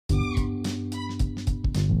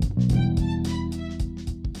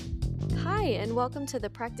And welcome to the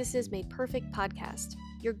Practices Made Perfect podcast,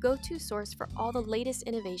 your go-to source for all the latest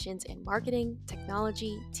innovations in marketing,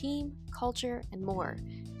 technology, team, culture, and more,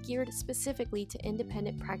 geared specifically to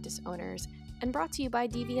independent practice owners, and brought to you by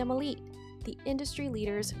DVM Elite, the industry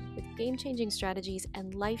leaders with game-changing strategies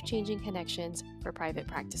and life-changing connections for private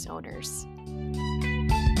practice owners.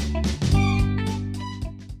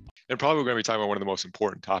 And probably we're going to be talking about one of the most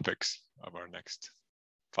important topics of our next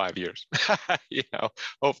 5 years,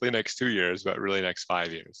 hopefully next 2 years, but really next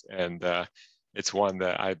 5 years. And it's one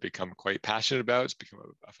that I've become quite passionate about. It's become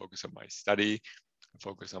a focus of my study, a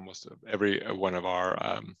focus almost of every one of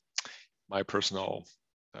our, my personal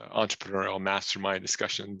entrepreneurial mastermind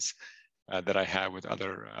discussions that I have with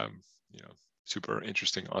other, super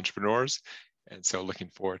interesting entrepreneurs. And so looking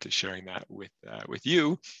forward to sharing that with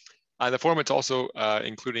you. The format's also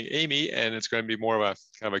including Amy, and it's going to be more of a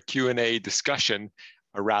kind of a Q&A discussion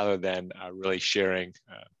rather than really sharing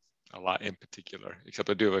a lot in particular, except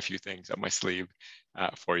I do have a few things up my sleeve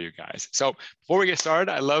for you guys. So before we get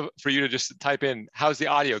started, I'd love for you to just type in, how's the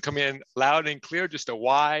audio? Coming in loud and clear, just a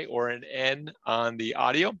Y or an N on the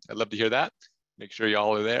audio. I'd love to hear that. Make sure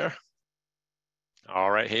y'all are there.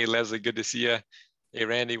 All right. Hey, Leslie, good to see you. Hey,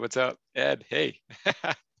 Randy, what's up? Ed, hey.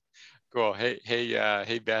 Cool.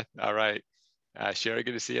 Hey, Beth. All right. Sherry,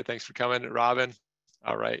 good to see you. Thanks for coming. Robin.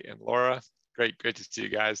 All right. And Laura, great to see you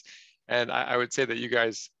guys. And I would say that you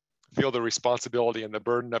guys feel the responsibility and the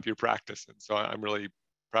burden of your practice. And so I'm really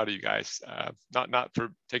proud of you guys, not for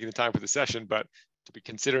taking the time for the session, but to be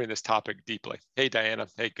considering this topic deeply. Hey, Diana.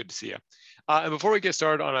 Hey, good to see you. And before we get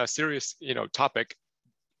started on a serious, topic,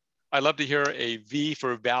 I'd love to hear a V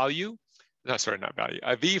for value. No, sorry, not value.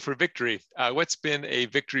 A V for victory. What's been a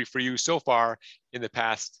victory for you so far in the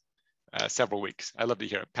past several weeks? I'd love to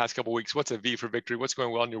hear it. Past couple of weeks, what's a V for victory? What's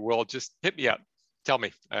going well in your world? Just hit me up. Tell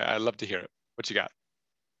me. I'd love to hear it. What you got?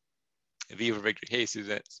 A V for victory. Hey,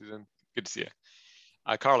 Susan, good to see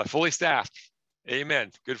you. Carla, fully staffed. Amen.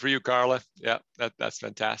 Good for you, Carla. Yeah, that's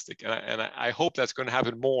fantastic. And I hope that's going to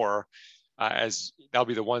happen more as that'll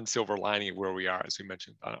be the one silver lining of where we are, as we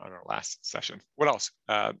mentioned on our last session. What else?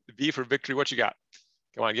 V for victory. What you got?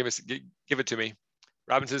 Come on, give it to me.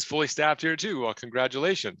 Robin says fully staffed here too. Well,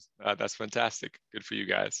 congratulations. That's fantastic. Good for you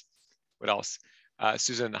guys. What else?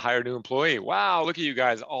 Susan, hire new employee. Wow, look at you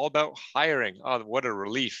guys, all about hiring. Oh, what a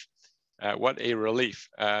relief. What a relief.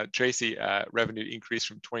 Tracy, revenue increase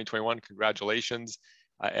from 2021. Congratulations.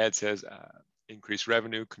 Ed says, increased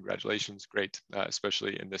revenue, congratulations, great,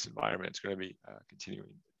 especially in this environment. It's going to be continuing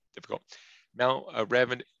difficult.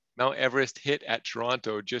 Mount Everest hit at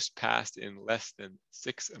Toronto just passed in less than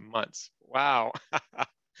 6 months. Wow.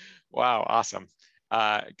 Wow, awesome.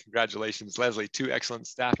 Congratulations, Leslie. 2 excellent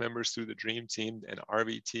staff members through the Dream Team, an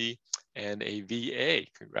RVT and a VA.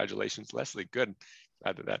 Congratulations, Leslie. Good.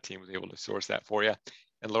 Glad that team was able to source that for you.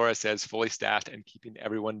 And Laura says fully staffed and keeping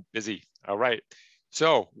everyone busy. All right.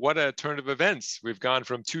 So what a turn of events. We've gone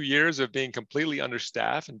from 2 years of being completely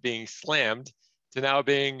understaffed and being slammed to now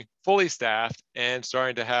being fully staffed and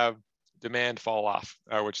starting to have demand fall off,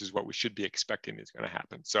 which is what we should be expecting is going to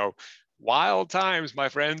happen. So wild times, my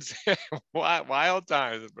friends, wild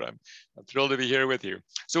times, but I'm thrilled to be here with you.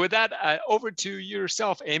 So with that, over to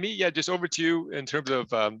yourself, Amy. Yeah, just over to you in terms of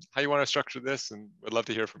how you want to structure this, and would love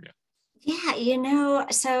to hear from you. Yeah,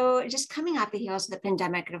 so just coming off the heels of the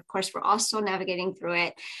pandemic, and of course, we're all still navigating through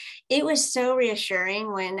it. It was so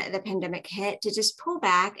reassuring when the pandemic hit to just pull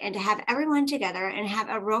back and to have everyone together and have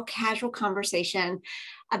a real casual conversation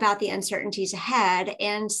about the uncertainties ahead.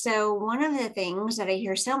 And so one of the things that I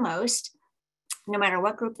hear so most, no matter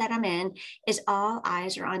what group that I'm in, is all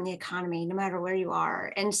eyes are on the economy, no matter where you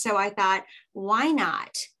are. And so I thought, why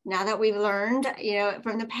not? Now that we've learned,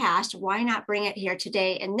 from the past, why not bring it here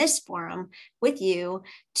today in this forum with you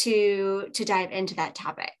to dive into that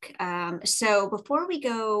topic? So before we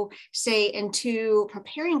go, say, into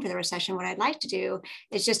preparing for the recession, what I'd like to do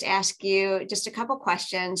is just ask you just a couple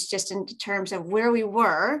questions, just in terms of where we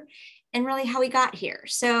were and really how we got here.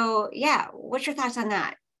 So yeah, what's your thoughts on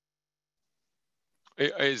that?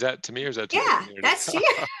 Is that to me or is that to yeah, that's to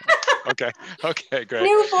you. Okay, great.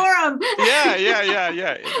 New forum. Yeah.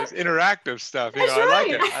 It's interactive stuff. That's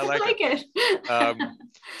right. I like it.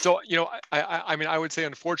 So, I mean, I would say,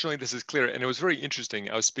 unfortunately, this is clear. And it was very interesting.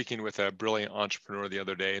 I was speaking with a brilliant entrepreneur the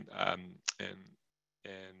other day,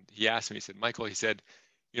 and he asked me, he said, Michael, he said,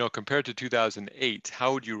 compared to 2008,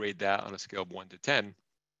 how would you rate that on a scale of 1 to 10?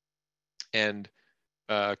 And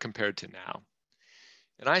compared to now?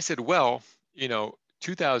 And I said, well,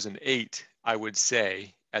 2008, I would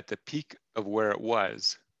say at the peak of where it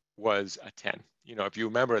was a 10. If you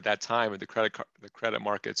remember at that time, the credit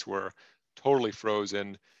markets were totally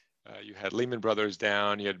frozen. You had Lehman Brothers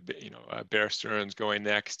down. You had, Bear Stearns going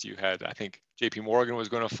next. You had, I think, J.P. Morgan was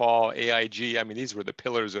going to fall. AIG. I mean, these were the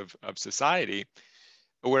pillars of society.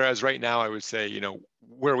 Whereas right now, I would say,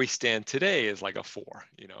 where we stand today is like a 4,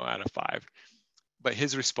 out of 5. But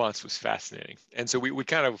his response was fascinating, and so we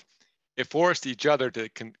kind of, it forced each other to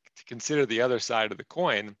consider the other side of the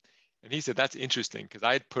coin. And he said, that's interesting, because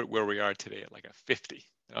I'd put where we are today at like a 50.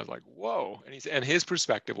 And I was like, whoa. And his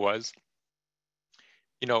perspective was,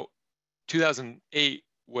 2008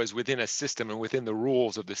 was within a system and within the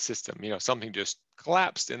rules of the system. Something just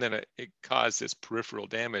collapsed, and then it caused this peripheral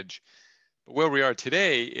damage. But where we are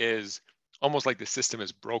today is almost like the system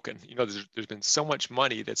is broken. There's been so much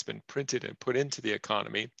money that's been printed and put into the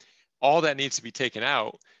economy. All that needs to be taken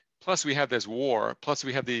out. Plus we have this war, plus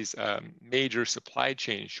we have these major supply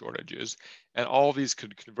chain shortages, and all of these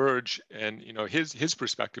could converge. And his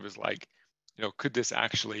perspective is like, could this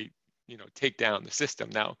actually take down the system?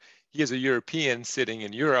 Now, he is a European sitting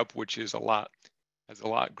in Europe, which has a lot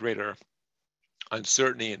greater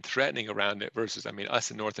uncertainty and threatening around it versus,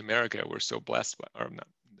 us in North America, we're so blessed, or not,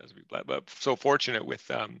 doesn't be blessed, but so fortunate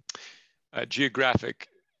with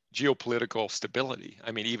geopolitical stability.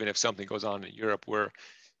 Even if something goes on in Europe, where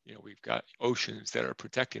we've got oceans that are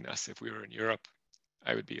protecting us. If we were in Europe,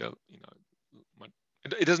 I would be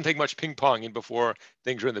it doesn't take much ping ponging before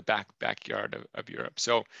things are in the backyard of Europe.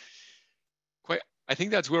 So I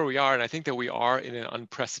think that's where we are, and I think that we are in an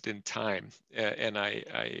unprecedented time. And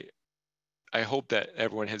I hope that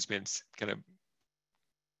everyone has been kind of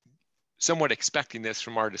somewhat expecting this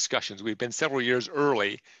from our discussions. We've been several years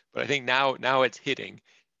early, but I think now it's hitting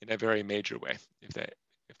in a very major way, if that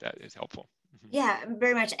is helpful. Yeah,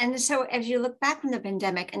 very much. And so as you look back from the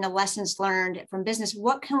pandemic and the lessons learned from business,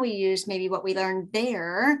 what can we use, maybe what we learned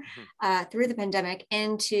there through the pandemic,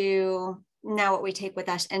 into now what we take with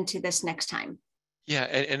us into this next time? Yeah,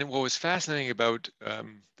 and what was fascinating about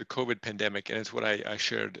the COVID pandemic, and it's what I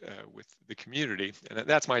shared with the community, and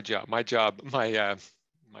that's my job.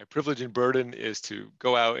 My privilege and burden is to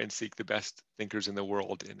go out and seek the best thinkers in the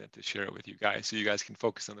world and then to share it with you guys, so you guys can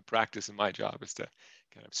focus on the practice. And my job is to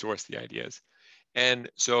kind of source the ideas. And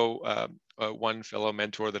so one fellow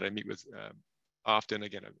mentor that I meet with often,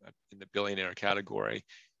 again, in the billionaire category,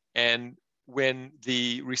 and when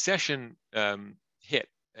the recession hit,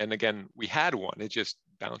 and again, we had one, it just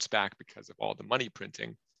bounced back because of all the money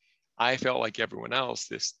printing. I felt like everyone else,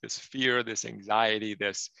 this fear, this anxiety,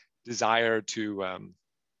 this desire to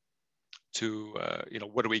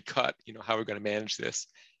what do we cut? How are we going to manage this?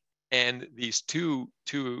 And these two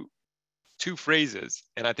phrases,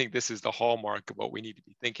 and I think this is the hallmark of what we need to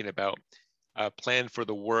be thinking about: plan for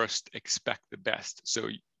the worst, expect the best. So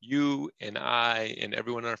you and I and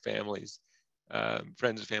everyone in our families,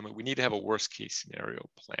 friends and family, we need to have a worst case scenario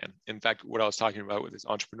plan. In fact, what I was talking about with this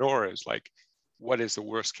entrepreneur is like, what is the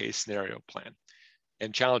worst case scenario plan?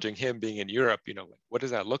 And challenging him, being in Europe, what does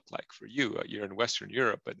that look like for you? You're in Western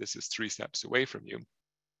Europe, but this is 3 steps away from you.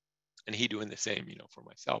 And he doing the same, for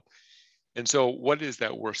myself. And so what is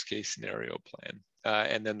that worst case scenario plan?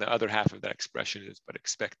 And then the other half of that expression is, but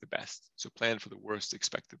expect the best. So plan for the worst,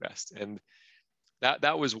 expect the best. And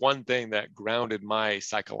that was one thing that grounded my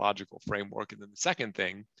psychological framework. And then the second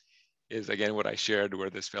thing is, again, what I shared, where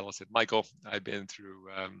this fellow said, Michael, I've been through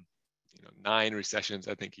 9 recessions,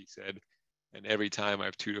 I think he said, and every time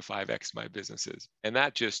I've 2 to 5x my businesses. And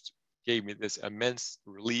that just gave me this immense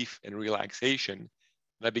relief and relaxation.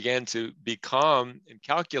 And I began to be calm and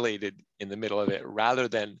calculated in the middle of it, rather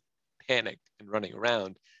than panicked and running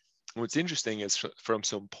around. And what's interesting is, from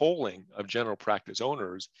some polling of general practice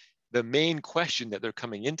owners, the main question that they're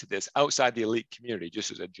coming into this, outside the elite community,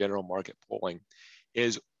 just as a general market polling,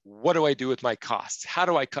 is, what do I do with my costs? How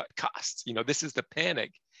do I cut costs? This is the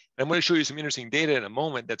panic. And I'm going to show you some interesting data in a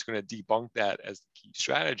moment that's going to debunk that as the key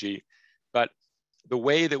strategy. But the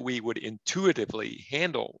way that we would intuitively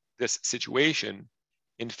handle this situation,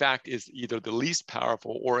 in fact, is either the least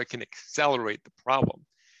powerful, or it can accelerate the problem.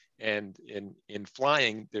 And in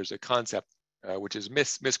flying, there's a concept which is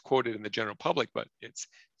misquoted in the general public, but it's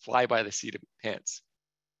fly by the seat of your pants.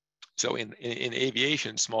 So in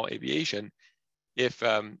aviation, small aviation, if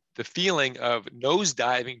the feeling of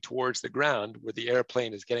nosediving towards the ground, where the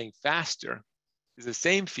airplane is getting faster, is the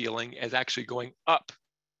same feeling as actually going up,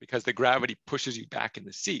 because the gravity pushes you back in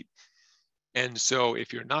the seat. And so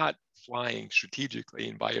if you're not flying strategically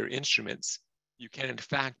and by your instruments, you can in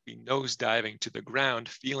fact be nosediving to the ground,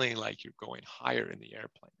 feeling like you're going higher in the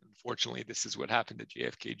airplane. Unfortunately, this is what happened to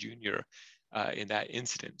JFK Jr. In that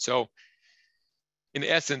incident. So in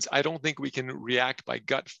essence, I don't think we can react by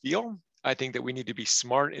gut feel. I think that we need to be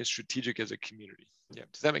smart and strategic as a community. Yeah.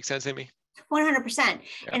 Does that make sense, Amy? 100%. Yeah.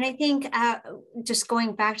 And I think just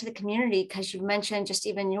going back to the community, because you mentioned just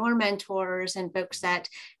even your mentors and folks that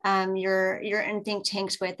you're in think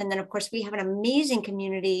tanks with, and then of course we have an amazing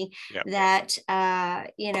community that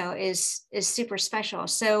is super special.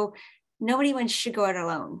 So nobody should go it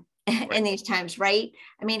alone in these times, right?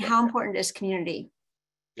 I mean, how important is community?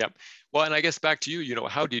 Yep. Well, and I guess back to you,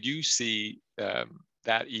 how did you see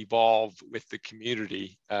that evolve with the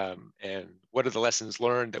community, and what are the lessons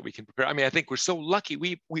learned that we can prepare? I mean, I think we're so lucky.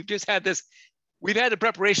 We've just had this, we've had the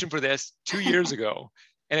preparation for this 2 years ago,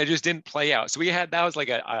 and it just didn't play out. So that was like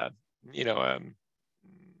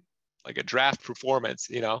like a draft performance,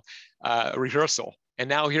 a rehearsal. And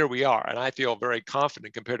now here we are, and I feel very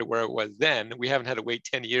confident compared to where it was then. We haven't had to wait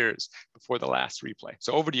 10 years before the last replay.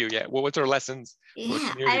 So over to you. Yeah. Well, what's our lessons? Yeah,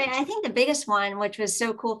 I think the biggest one, which was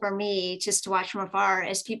so cool for me just to watch from afar,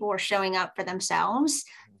 is people were showing up for themselves,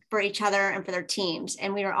 for each other, and for their teams.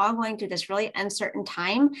 And we were all going through this really uncertain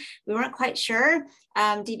time. We weren't quite sure.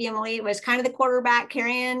 DBM Elite was kind of the quarterback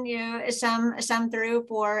carrying, some through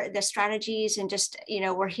for the strategies, and just,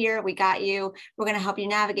 we're here, we got you, we're going to help you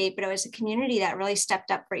navigate. But it was a community that really stepped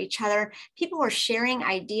up for each other. People were sharing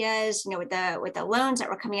ideas, with the loans that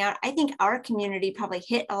were coming out. I think our community probably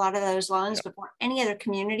hit a lot of those loans before any other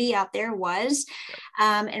community out there was,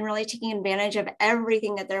 and really taking advantage of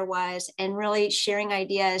everything that there was, and really sharing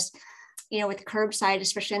ideas, with curbside,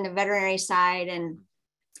 especially on the veterinary side, and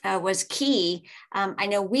was key. I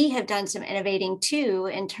know we have done some innovating too,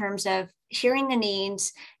 in terms of hearing the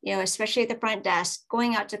needs, especially at the front desk,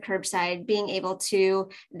 going out to curbside, being able to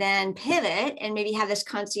then pivot and maybe have this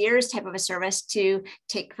concierge type of a service to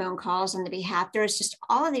take phone calls on the behalf. There's just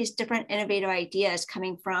all of these different innovative ideas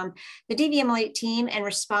coming from the DBM Elite team in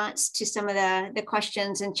response to some of the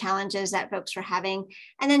questions and challenges that folks were having.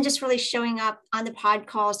 And then just really showing up on the pod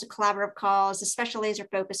calls, the collaborative calls, the special laser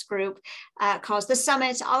focus group calls, the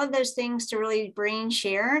summits, all of those things to really brain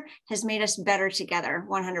share has made us better together,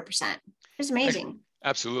 100%. It's amazing.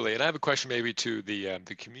 Absolutely. And I have a question maybe to the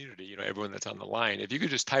community, everyone that's on the line. If you could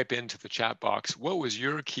just type into the chat box, what was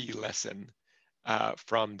your key lesson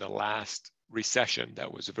from the last recession?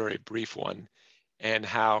 That was a very brief one. And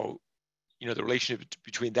how, the relationship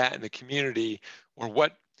between that and the community, or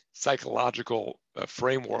what psychological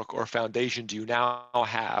framework or foundation do you now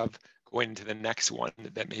have going into the next one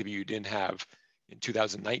that maybe you didn't have in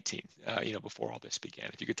 2019, before all this began?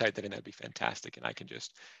 If you could type that in, that'd be fantastic. And I can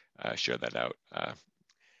just share that out.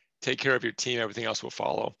 Take care of your team. Everything else will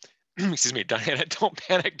follow. Excuse me, Diana, don't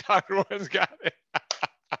panic. Dr. Warren's got it.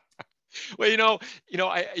 Well,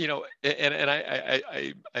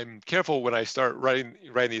 I'm careful when I start writing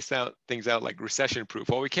these things out like recession proof.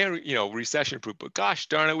 Well, we can't, recession proof, but gosh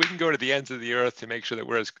darn it, we can go to the ends of the earth to make sure that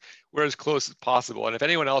we're as close as possible. And if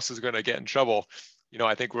anyone else is going to get in trouble,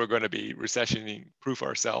 I think we're going to be recession proof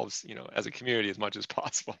ourselves, as a community as much as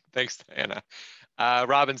possible. Thanks, Diana.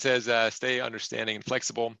 Robin says, stay understanding and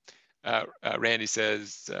flexible. Randy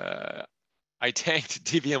says, I tanked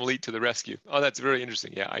DBM Elite to the rescue. Oh, that's very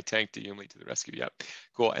interesting. Yeah, I tanked DBM Elite to the rescue. Yep,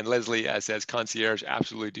 cool. And Leslie says, concierge,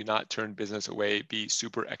 absolutely do not turn business away. Be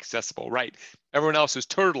super accessible. Right. Everyone else is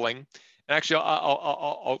turtling. And actually,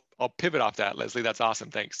 I'll pivot off that, Leslie. That's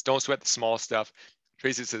awesome. Thanks. Don't sweat the small stuff.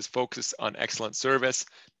 Tracy says, focus on excellent service.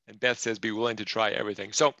 And Beth says, be willing to try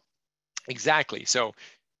everything. So exactly. So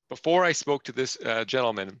before I spoke to this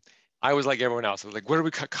gentleman, I was like everyone else. I was like, where do we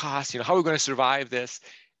cut costs? How are we going to survive this?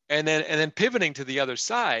 And then pivoting to the other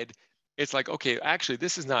side, it's like, okay, actually,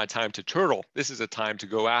 this is not a time to turtle. This is a time to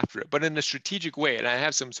go after it, but in a strategic way. And I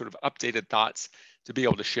have some sort of updated thoughts to be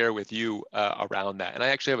able to share with you around that. And I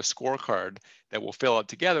actually have a scorecard that we'll fill out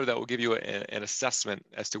together that will give you an assessment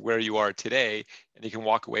as to where you are today. And you can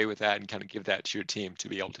walk away with that and kind of give that to your team to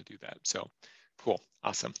be able to do that. So cool.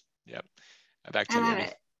 Awesome. Yep. Back to you. I love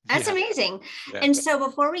it. That's amazing. Yeah. And so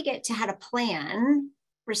before we get to how to plan,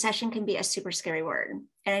 recession can be a super scary word.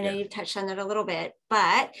 And I know you've touched on that a little bit,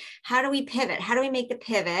 but how do we pivot? How do we make the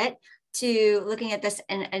pivot to looking at this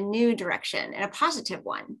in a new direction and a positive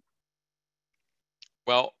one?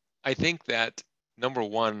 Well, I think that number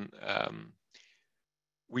one,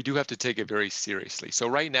 we do have to take it very seriously. So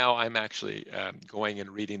right now I'm actually going and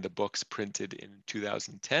reading the books printed in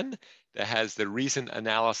 2010 that has the recent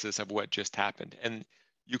analysis of what just happened. And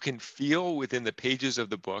you can feel within the pages of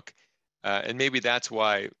the book, and maybe that's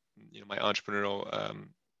why my entrepreneurial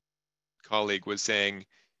colleague was saying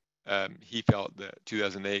he felt that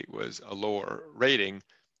 2008 was a lower rating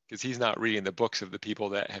because he's not reading the books of the people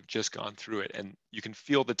that have just gone through it. And you can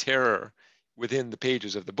feel the terror within the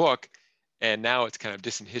pages of the book. And now it's kind of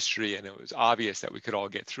distant history, and it was obvious that we could all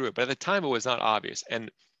get through it. But at the time, it was not obvious.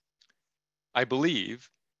 And I believe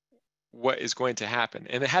what is going to happen,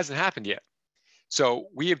 and it hasn't happened yet. So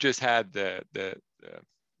we have just had the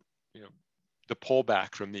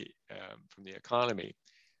pullback from the economy,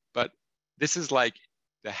 but this is like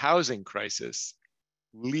the housing crisis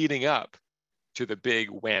leading up to the big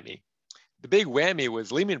whammy. The big whammy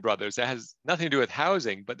was Lehman Brothers. That has nothing to do with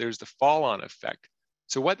housing, but there's the fall-on effect.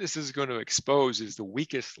 So what this is going to expose is the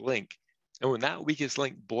weakest link. And when that weakest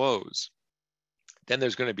link blows, then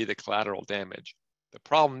there's going to be the collateral damage. The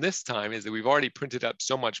problem this time is that we've already printed up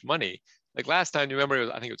so much money. Like last time, you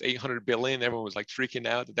remember, I think it was 800 billion. Everyone was like freaking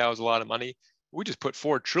out that was a lot of money. We just put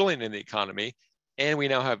 4 trillion in the economy, and we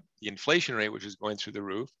now have the inflation rate, which is going through the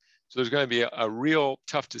roof. So there's going to be a real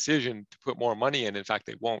tough decision to put more money in. In fact,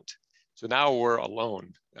 they won't. So now we're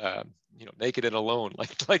alone, naked and alone,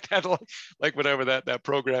 like that, like whatever that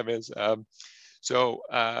program is. So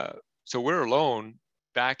we're alone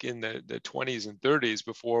back in the 20s and 30s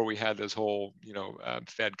before we had this whole,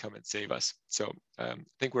 Fed come and save us. So I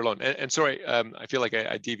think we're alone. And sorry, I feel like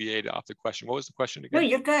I deviated off the question. What was the question again? No,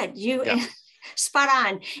 you're good. Yeah. Spot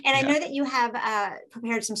on. And I know that you have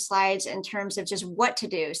prepared some slides in terms of just what to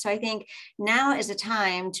do. So I think now is the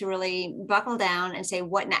time to really buckle down and say,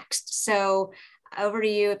 what next? So over to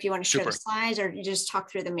you if you want to share the slides, or you just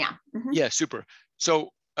talk through them. Yeah. Mm-hmm. Yeah, super. So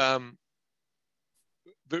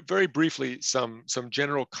very briefly, some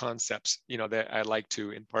general concepts, that I like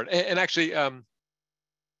to impart. And actually,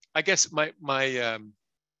 I guess my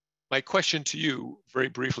question to you very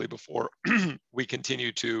briefly before we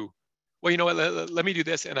continue to, well, you know what, let me do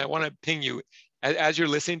this. And I want to ping you as you're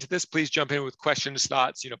listening to this, please jump in with questions,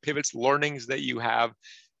 thoughts, pivots, learnings that you have,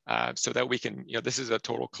 so that we can, this is a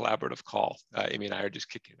total collaborative call. Amy and I are just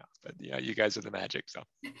kicking off, but you guys are the magic.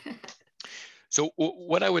 So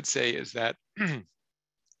what I would say is that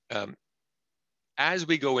as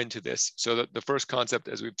we go into this, so the first concept,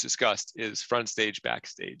 as we've discussed, is front stage,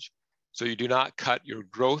 backstage. So you do not cut your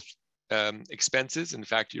growth expenses. In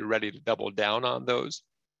fact, you're ready to double down on those.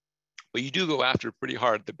 But you do go after pretty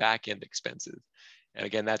hard the back end expenses. And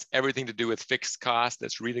again, that's everything to do with fixed costs.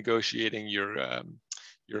 That's renegotiating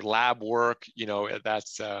your lab work.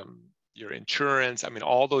 That's your insurance. I mean,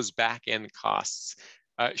 all those back end costs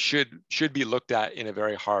should be looked at in a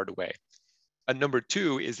very hard way. Number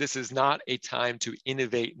 2 is this is not a time to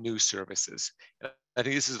innovate new services. I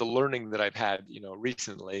think this is the learning that I've had,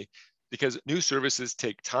 recently, because new services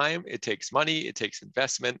take time, it takes money, it takes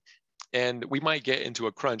investment, and we might get into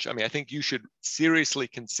a crunch. I mean, I think you should seriously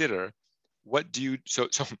consider so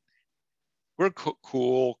we're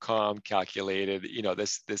cool, calm, calculated.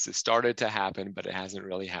 This has started to happen, but it hasn't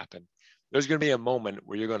really happened. There's going to be a moment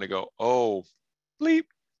where you're going to go, oh, bleep.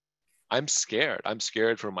 I'm scared. I'm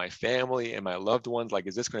scared for my family and my loved ones. Like,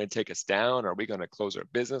 is this going to take us down? Are we going to close our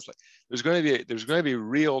business? Like, there's going to be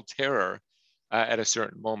real terror at a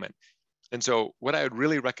certain moment. And so, what I would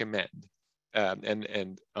really recommend,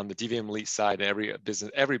 and on the DVM Elite side and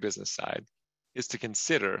every business side, is to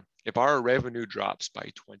consider, if our revenue drops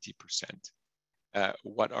by 20%,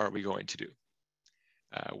 what are we going to do?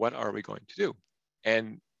 What are we going to do?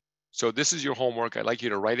 And so this is your homework. I'd like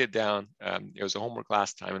you to write it down. It was a homework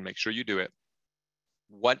last time, and make sure you do it.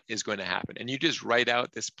 What is going to happen? And you just write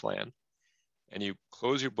out this plan, and you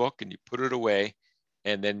close your book and you put it away.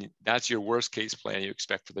 And then that's your worst case plan. You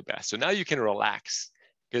expect for the best. So now you can relax,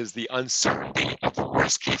 because the uncertainty of the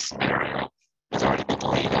worst case scenario has already been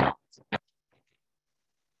laid out.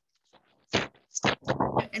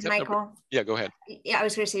 And Michael? Yeah, go ahead. Yeah, I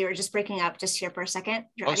was going to say you were just breaking up just here for a second.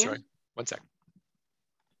 Oh, sorry. 1 second.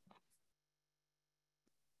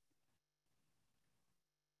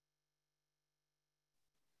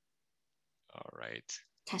 All right.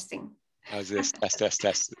 Testing. How's this?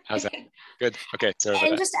 Test. How's that? Good. Okay. Sorry about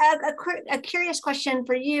and that. Just a curious question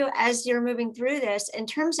for you as you're moving through this, in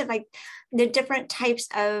terms of like the different types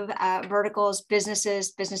of verticals,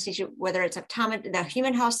 businesses, whether it's optometry, the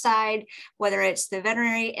human health side, whether it's the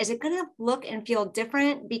veterinary, is it going to look and feel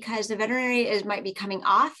different because the veterinary might be coming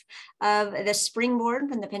off of the springboard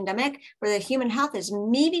from the pandemic, where the human health is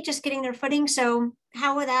maybe just getting their footing? So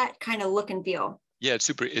how will that kind of look and feel? Yeah,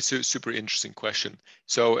 it's a super interesting question.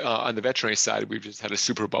 So on the veterinary side, we've just had a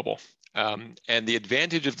super bubble. And the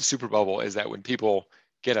advantage of the super bubble is that when people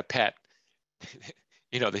get a pet,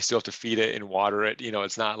 they still have to feed it and water it.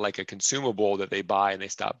 It's not like a consumable that they buy and they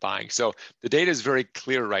stop buying. So the data is very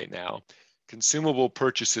clear right now. Consumable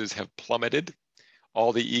purchases have plummeted.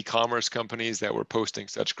 All the e-commerce companies that were posting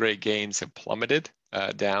such great gains have plummeted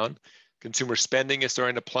down. Consumer spending is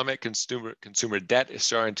starting to plummet. Consumer debt is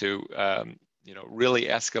starting to really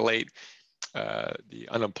escalate. The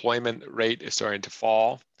unemployment rate is starting to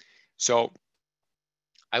fall. So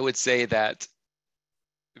I would say that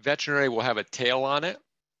veterinary will have a tail on it.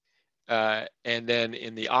 And then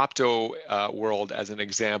in the opto world, as an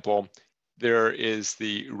example, there is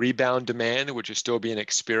the rebound demand, which is still being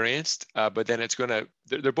experienced, but then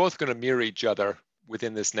they're both going to mirror each other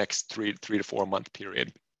within this next three to 4 month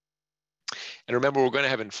period. And remember, we're going to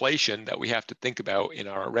have inflation that we have to think about in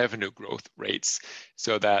our revenue growth rates,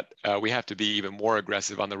 so that we have to be even more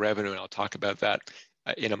aggressive on the revenue, and I'll talk about that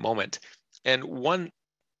in a moment. And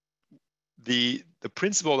the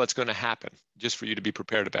principle that's going to happen, just for you to be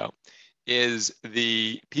prepared about, is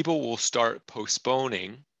the people will start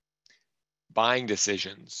postponing buying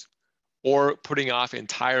decisions or putting off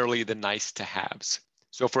entirely the nice to haves.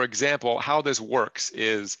 So for example, how this works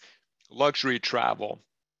is luxury travel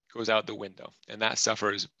goes out the window, and that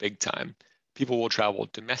suffers big time. People will travel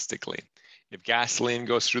domestically. If gasoline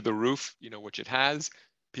goes through the roof, which it has,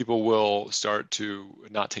 people will start to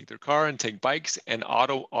not take their car and take bikes, and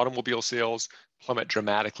automobile sales plummet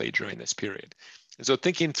dramatically during this period. And so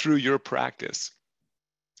thinking through your practice,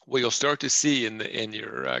 what you'll start to see in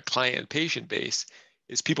your client and patient base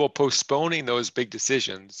is people postponing those big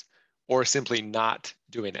decisions or simply not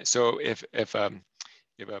doing it. So if a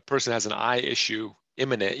person has an eye issue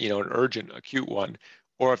imminent, an urgent, acute one,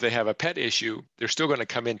 or if they have a pet issue, they're still going to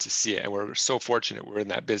come in to see it. And we're so fortunate we're in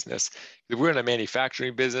that business. If we're in a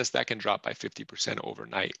manufacturing business, that can drop by 50%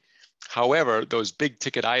 overnight. However, those big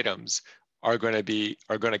ticket items are going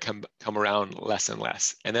to come around less and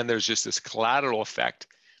less. And then there's just this collateral effect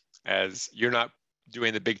as you're not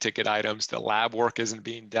doing the big ticket items, the lab work isn't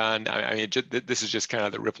being done. I mean, this is just kind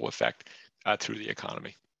of the ripple effect through the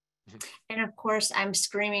economy. And of course, I'm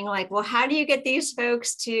screaming like, well, how do you get these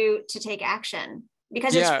folks to take action?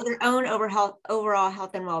 Because it's for their own overall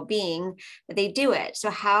health and well-being that they do it. So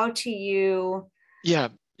how do you? Yeah.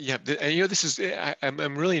 And this is,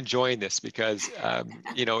 I'm really enjoying this because,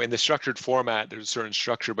 in the structured format, there's a certain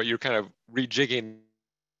structure, but you're kind of rejigging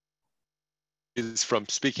is from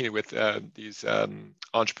speaking with these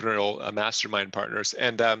entrepreneurial mastermind partners.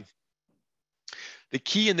 And the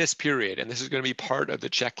key in this period, and this is going to be part of the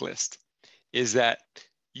checklist, is that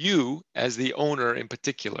you, as the owner in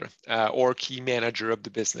particular, or key manager of the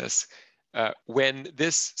business, when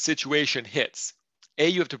this situation hits,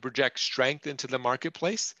 you have to project strength into the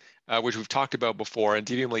marketplace, which we've talked about before, and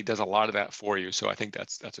DVMLead does a lot of that for you. So I think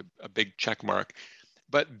that's a big check mark.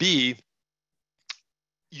 But B,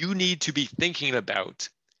 you need to be thinking about,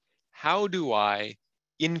 how do I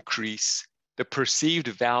increase the perceived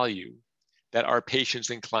value that our patients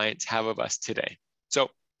and clients have of us today? So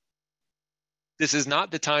this is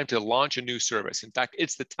not the time to launch a new service. In fact,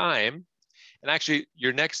 it's the time, and actually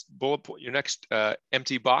your next bullet point, your next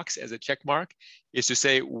empty box as a check mark is to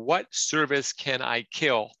say, what service can I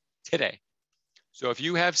kill today? So if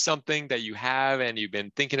you have something that you have and you've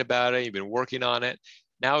been thinking about it, you've been working on it,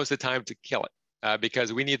 now is the time to kill it.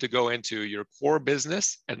 Because we need to go into your core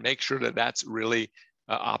business and make sure that that's really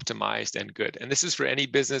optimized and good. And this is for any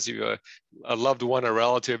business. If you have a loved one, a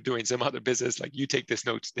relative doing some other business, like you take this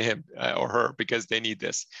note to him or her because they need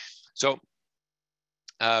this. So,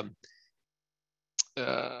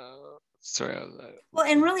 sorry. Well,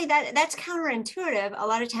 and really that's counterintuitive a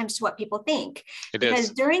lot of times to what people think. Because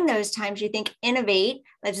during those times you think, innovate,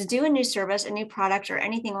 let's do a new service, a new product, or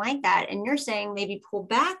anything like that. And you're saying maybe pull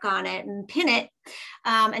back on it and pin it,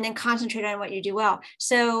 and then concentrate on what you do well.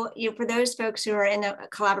 So for those folks who are in the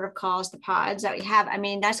collaborative calls, the pods that we have, I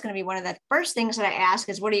mean, that's going to be one of the first things that I ask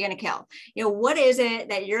is, what are you going to kill? What is it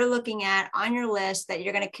that you're looking at on your list that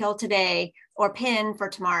you're going to kill today or pin for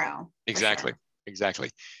tomorrow? Exactly. Exactly.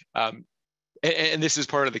 And this is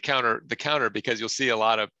part of the counter, because you'll see a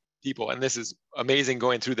lot of people, and this is amazing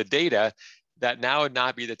going through the data, that now would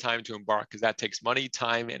not be the time to embark, because that takes money,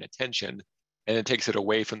 time, and attention, and it takes it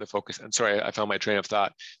away from the focus. And sorry, I found my train of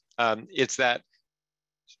thought. It's that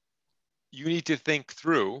you need to think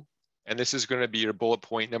through, and this is going to be your bullet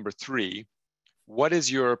point number 3, what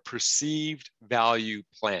is your perceived value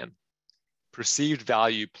plan? Perceived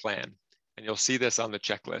value plan. And you'll see this on the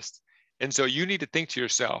checklist. And so you need to think to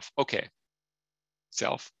yourself, okay,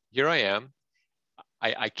 self, here I am.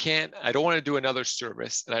 I don't want to do another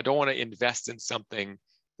service, and I don't want to invest in something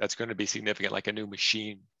that's going to be significant, like a new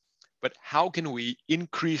machine. But how can we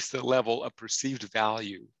increase the level of perceived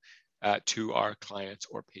value to our clients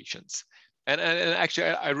or patients? And actually,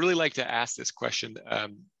 I really like to ask this question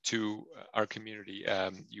to our community,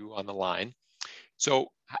 you on the line. So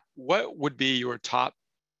what would be your top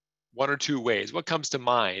 1 or 2 ways? What comes to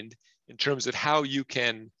mind in terms of how you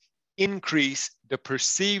can increase the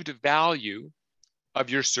perceived value of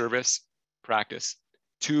your service practice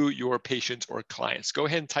to your patients or clients? Go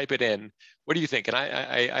ahead and type it in. What do you think? And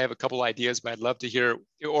I have a couple ideas, but I'd love to hear,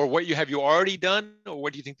 or what have you already done, or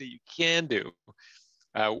what do you think that you can do?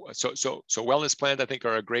 So wellness plans, I think,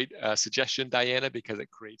 are a great suggestion, Diana, because it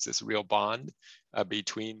creates this real bond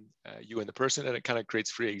between you and the person, and it kind of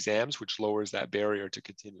creates free exams, which lowers that barrier to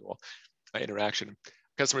continual interaction.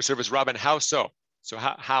 Customer service, Robin, how so? So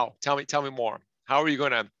how? Tell me more. How are you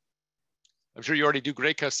going to? I'm sure you already do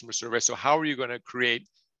great customer service. So how are you going to create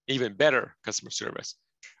even better customer service?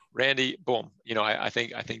 Randy, boom. You know, I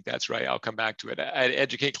think that's right. I'll come back to it. I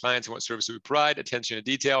educate clients on what service we provide, attention to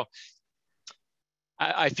detail.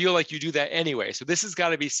 I feel like you do that anyway. So this has got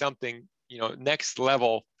to be something, you know, next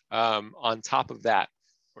level on top of that,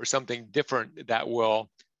 or something different that will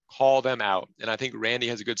call them out. And I think Randy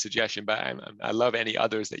has a good suggestion, but I love any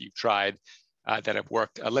others that you've tried that have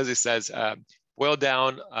worked. Leslie says, boil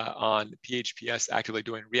down on PHPS actively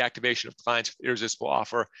doing reactivation of clients with irresistible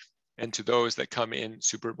offer, and to those that come in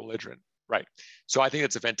super belligerent. Right. So I think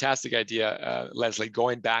it's a fantastic idea, Leslie,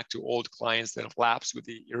 going back to old clients that have lapsed with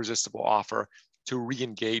the irresistible offer to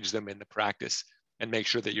re-engage them in the practice and make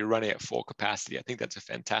sure that you're running at full capacity. I think that's a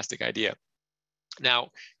fantastic idea. Now,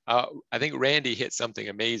 I think Randy hit something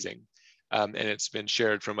amazing, and it's been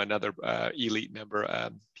shared from another elite member,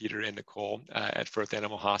 Peter and Nicole at Firth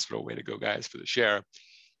Animal Hospital. Way to go, guys, for the share.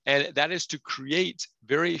 And that is to create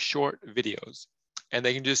very short videos. And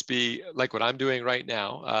they can just be like what I'm doing right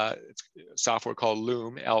now. It's software called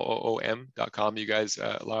Loom, LOOM.com. You guys,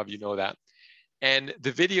 a lot of you know that. And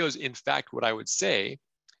the videos, in fact, what I would say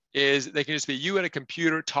is they can just be you at a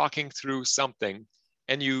computer talking through something,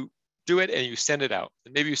 and you do it and you send it out.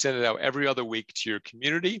 And maybe you send it out every other week to your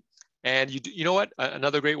community. And you know what?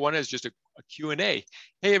 Another great one is just a Q&A.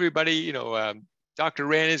 Hey, everybody, you know, Dr.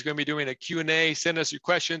 Randy is going to be doing a Q&A. Send us your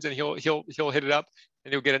questions, and he'll hit it up,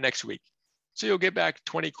 and you'll get it next week. So you'll get back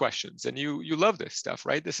 20 questions, and you love this stuff,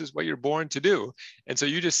 right? This is what you're born to do. And so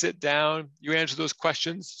you just sit down, you answer those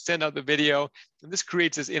questions, send out the video, and this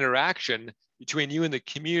creates this interaction between you and the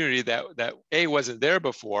community that A, wasn't there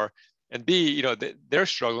before, and B, you know, they're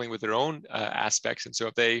struggling with their own aspects. And so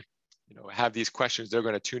if they, you know, have these questions, they're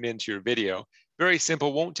going to tune into your video. Very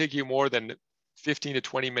simple, won't take you more than 15 to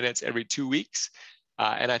 20 minutes every 2 weeks.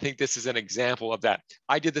 And I think this is an example of that.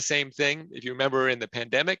 I did the same thing. If you remember in the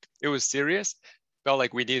pandemic, it was serious. Felt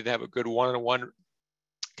like we needed to have a good one-on-one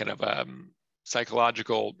kind of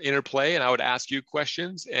psychological interplay. And I would ask you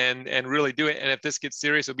questions and really do it. And if this gets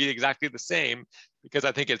serious, it'll be exactly the same, because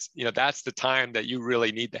I think it's, you know, that's the time that you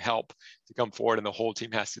really need the help to come forward, and the whole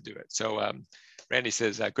team has to do it. So Randy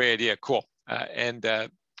says, great idea, cool.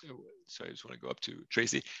 So I just want to go up to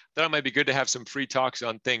Tracy. Thought it might be good to have some free talks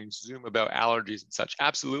on things, Zoom about allergies and such.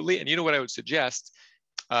 Absolutely. And you know what I would suggest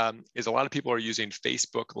is a lot of people are using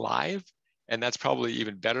Facebook Live, and that's probably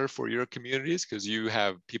even better for your communities because you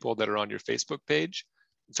have people that are on your Facebook page.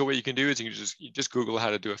 So what you can do is you just Google how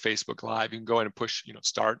to do a Facebook Live. You can go in and push, you know,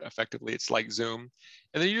 start effectively. It's like Zoom,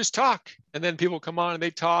 and then you just talk, and then people come on and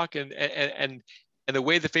they talk, and the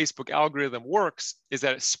way the Facebook algorithm works is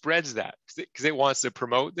that it spreads that because it wants to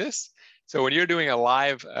promote this. So when you're doing a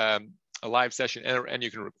live session and you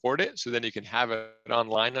can record it, so then you can have it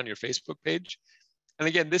online on your Facebook page. And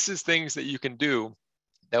again, this is things that you can do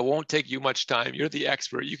that won't take you much time. You're the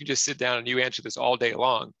expert. You can just sit down and you answer this all day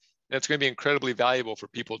long. And it's going to be incredibly valuable for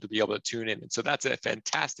people to be able to tune in. And so that's a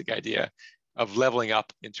fantastic idea of leveling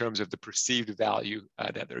up in terms of the perceived value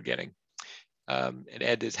that they're getting. And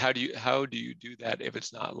Ed is, how do you do that if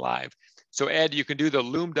it's not live? So Ed, you can do the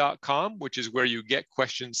loom.com, which is where you get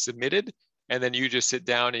questions submitted. And then you just sit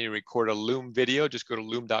down and you record a Loom video. Just go to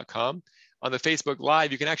loom.com. On the Facebook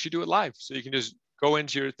Live, you can actually do it live. So you can just go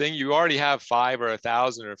into your thing. You already have 5 or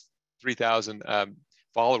 1,000 or 3,000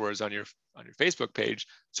 followers on your Facebook page.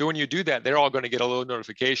 So when you do that, they're all going to get a little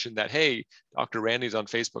notification that, hey, Dr. Randy's on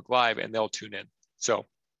Facebook Live, and they'll tune in. So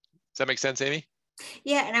does that make sense, Amy?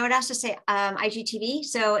 Yeah, and I would also say IGTV.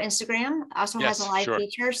 So Instagram also has a live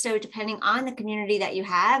feature. So depending on the community that you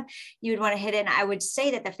have, you would want to hit it. And I would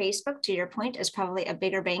say that the Facebook, to your point, is probably a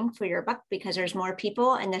bigger bang for your buck because there's more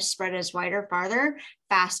people and the spread is wider, farther,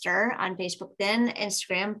 faster on Facebook than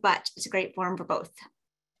Instagram, but it's a great forum for both.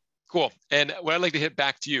 Cool. And what I'd like to hit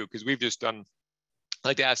back to you, because we've just done, I'd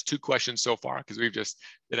like to ask 2 questions so far because we've just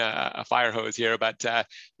been a fire hose here. But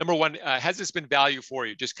number one, has this been value for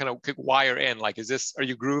you? Just kind of quick wire in, like, are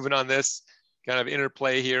you grooving on this kind of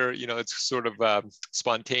interplay here? You know, it's sort of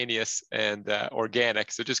spontaneous and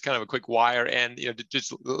organic. So just kind of a quick wire in, you know,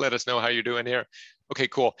 just let us know how you're doing here. Okay,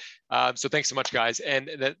 cool. So thanks so much, guys. And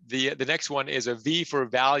the next one is a V for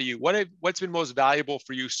value. What's been most valuable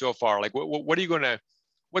for you so far? Like, what are you going to,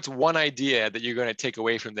 what's one idea that you're going to take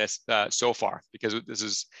away from this so far? Because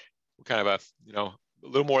kind of a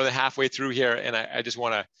little more than halfway through here, and I just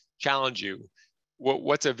want to challenge you.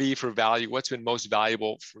 What's a V for value? What's been most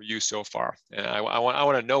valuable for you so far? And I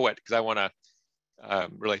want to know it, because I want to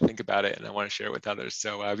really think about it, and I want to share it with others.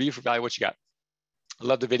 So V for value, what you got? I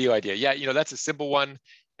love the video idea. Yeah, that's a simple one.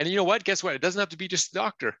 And you know what? Guess what? It doesn't have to be just the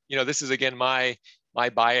doctor. This is, again, my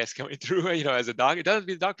bias coming through, as a doctor. It doesn't have to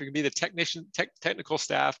be the doctor. It can be the technician, technical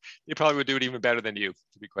staff. They probably would do it even better than you,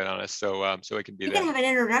 to be quite honest. So it can be You them. can have an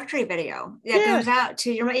introductory video that goes out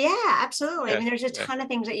to your, absolutely. Yeah. I mean, there's a ton of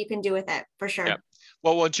things that you can do with it, for sure. Yeah.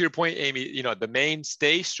 Well, to your point, Amy, the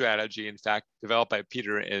mainstay strategy, in fact, developed by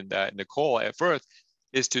Peter and Nicole at Firth,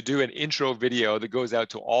 is to do an intro video that goes out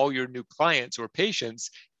to all your new clients or patients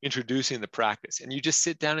introducing the practice. And you just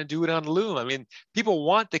sit down and do it on Loom. I mean, people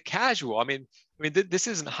want the casual. I mean, this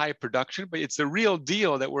isn't high production, but it's the real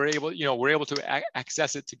deal that we're able to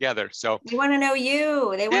access it together. So they want to know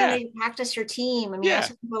you. They want to know you practice your team. I mean, that's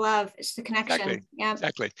what people love. It's the connection. Exactly. Yeah.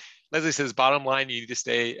 Exactly. Leslie says, bottom line, you need to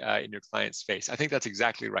stay in your client's face. I think that's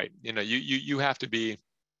exactly right. You have to be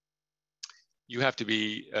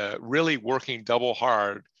really working double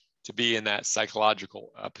hard to be in that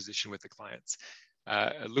psychological position with the clients.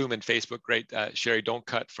 Loom and Facebook, great. Sherry, don't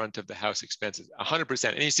cut front of the house expenses.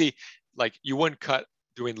 100%. And you see, like, you wouldn't cut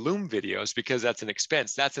doing Loom videos because that's an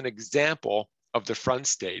expense. That's an example of the front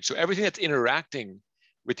stage. So everything that's interacting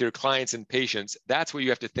with your clients and patients, that's what you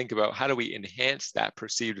have to think about. How do we enhance that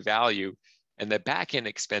perceived value? And the back end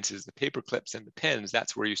expenses, the paper clips and the pens,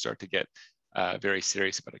 that's where you start to get very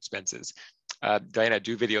serious about expenses. Diana,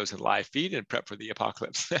 do videos in live feed and prep for the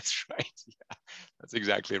apocalypse. That's right. Yeah, that's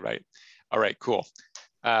exactly right. All right, cool.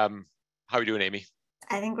 How are we doing, Amy?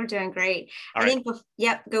 I think we're doing great. All right.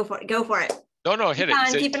 Yep, go for it. Go for it. No, hit it.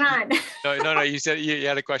 Keep it on. No. You said you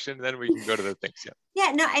had a question, and then we can go to the things.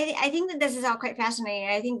 Yeah, no, I think that this is all quite fascinating.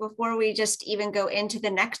 I think before we just even go into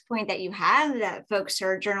the next point that you have that folks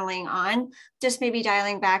are journaling on, just maybe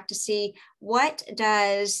dialing back to see what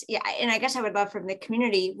does, and I guess I would love from the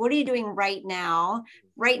community, what are you doing right now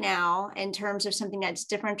in terms of something that's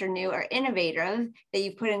different or new or innovative that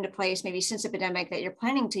you've put into place maybe since the pandemic that you're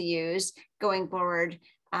planning to use going forward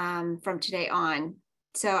from today on?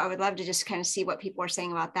 So I would love to just kind of see what people are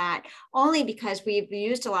saying about that, only because we've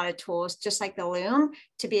used a lot of tools, just like the Loom,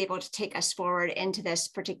 to be able to take us forward into this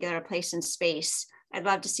particular place and space. I'd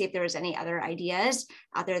love to see if there was any other ideas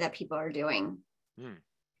out there that people are doing.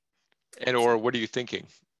 And or what are you thinking?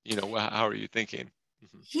 How are you thinking?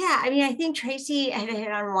 Yeah, I mean, I think Tracy had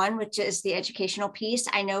hit on one, which is the educational piece.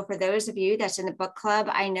 I know for those of you that's in the book club,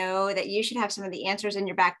 I know that you should have some of the answers in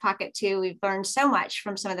your back pocket too. We've learned so much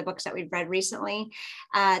from some of the books that we've read recently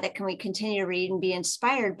that we continue to read and be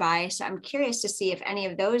inspired by. So I'm curious to see if any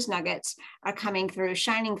of those nuggets are coming through,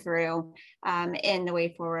 shining through in the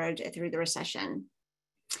way forward through the recession.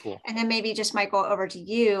 Cool. And then maybe just Michael, over to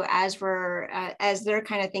you as they're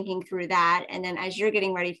kind of thinking through that. And then as you're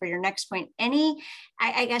getting ready for your next point,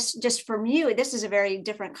 I guess just from you, this is a very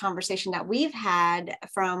different conversation that we've had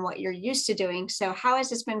from what you're used to doing. So how has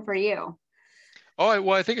this been for you? Oh,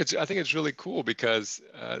 well, I think it's really cool because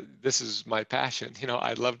this is my passion.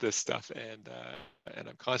 I love this stuff, and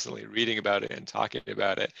I'm constantly reading about it and talking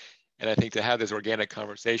about it. And I think to have this organic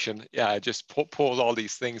conversation, it just pulls all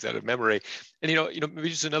these things out of memory. And maybe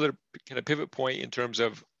just another kind of pivot point in terms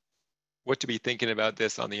of what to be thinking about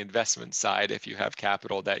this on the investment side, if you have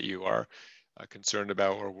capital that you are concerned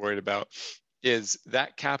about or worried about, is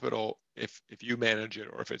that capital, if you manage it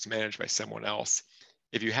or if it's managed by someone else,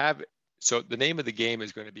 so the name of the game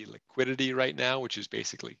is going to be liquidity right now, which is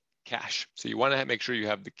basically cash. So you want to make sure you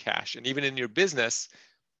have the cash, and even in your business,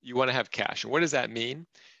 you want to have cash. And what does that mean?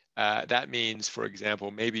 That means, for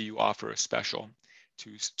example, maybe you offer a special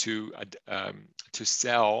to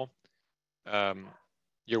sell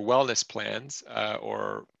your wellness plans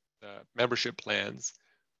or membership plans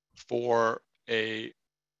for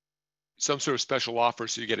some sort of special offer,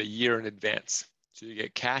 so you get a year in advance, so you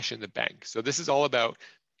get cash in the bank. So this is all about,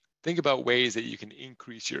 think about ways that you can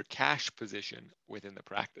increase your cash position within the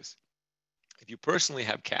practice. If you personally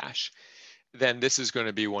have cash, then this is going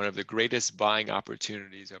to be one of the greatest buying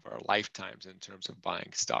opportunities of our lifetimes in terms of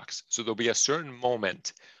buying stocks. So there'll be a certain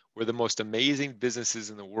moment where the most amazing businesses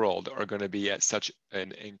in the world are going to be at such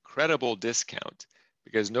an incredible discount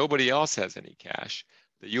because nobody else has any cash,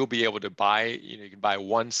 that you'll be able to buy, you can buy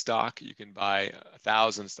one stock, you can buy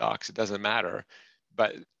 1,000 stocks, it doesn't matter.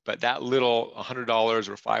 But that little $100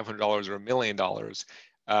 or $500 or $1 million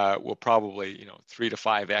will probably, 3 to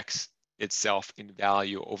 5x itself in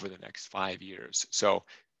value over the next 5 years. So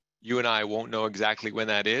you and I won't know exactly when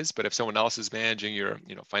that is, but if someone else is managing your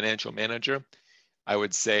financial manager, I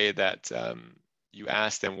would say that you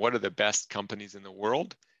ask them, what are the best companies in the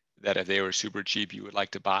world that if they were super cheap, you would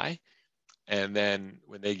like to buy? And then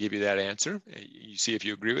when they give you that answer, you see if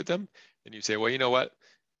you agree with them, and you say, well, you know what?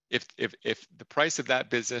 If the price of that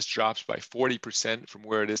business drops by 40% from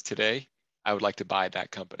where it is today, I would like to buy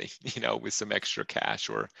that company, with some extra cash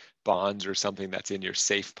or bonds or something that's in your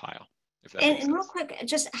safe pile, if that makes sense. And real quick,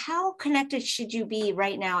 just how connected should you be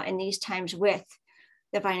right now in these times with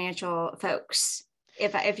the financial folks?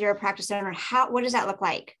 If you're a practice owner, what does that look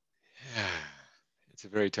like? It's a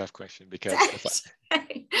very tough question because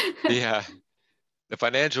the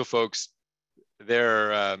financial folks,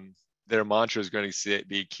 their mantra is going to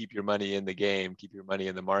be keep your money in the game, keep your money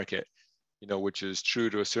in the market, which is true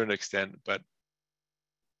to a certain extent, but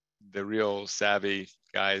the real savvy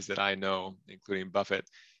guys that I know, including Buffett,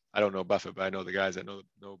 I don't know Buffett, but I know the guys that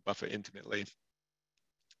know Buffett intimately.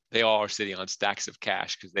 They all are sitting on stacks of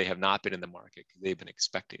cash because they have not been in the market because they've been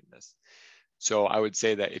expecting this. So I would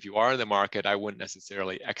say that if you are in the market, I wouldn't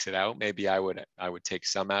necessarily exit out. Maybe I would take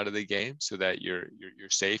some out of the game so that you're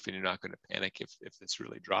safe and you're not going to panic if this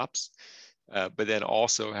really drops. But then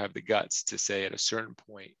also have the guts to say at a certain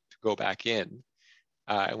point to go back in.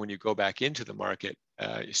 And when you go back into the market,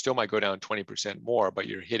 you still might go down 20% more, but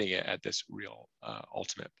you're hitting it at this real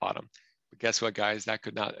ultimate bottom. But guess what, guys? That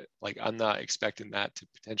could not, I'm not expecting that to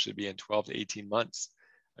potentially be in 12 to 18 months.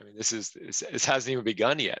 I mean, this hasn't even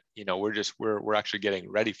begun yet. We're actually getting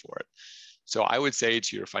ready for it. So I would say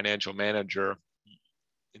to your financial manager,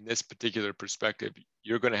 in this particular perspective,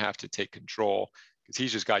 you're going to have to take control because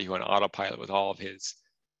he's just got you on autopilot with all of his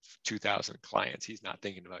 2,000 clients. He's not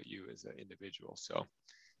thinking about you as an individual. So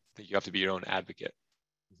I think you have to be your own advocate.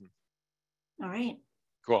 All right.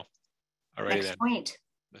 Cool. All right. Next point.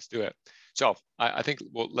 Let's do it. So I think,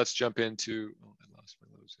 let's jump into, I lost my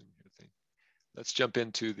little Zoom here thing. Let's jump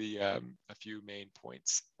into the a few main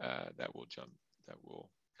points that will kind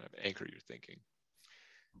of anchor your thinking.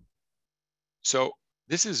 So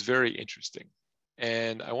this is very interesting,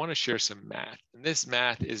 and I want to share some math. And this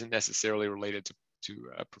math isn't necessarily related to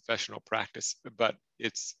professional practice, but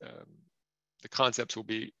it's the concepts will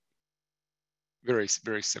be very,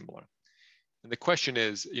 very similar. And the question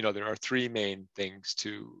is, there are three main things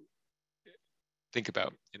to think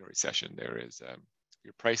about in a recession. There is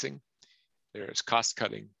your pricing, there's cost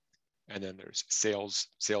cutting, and then there's sales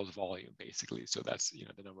volume, basically. So that's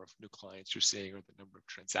the number of new clients you're seeing or the number of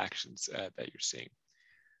transactions that you're seeing.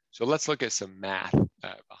 So let's look at some math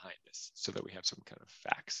behind this so that we have some kind of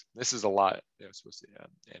facts. This is a lot that I was supposed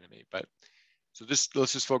to animate, but so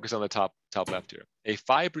let's just focus on the top left here. A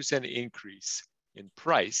 5% increase in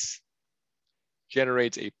price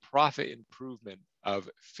generates a profit improvement of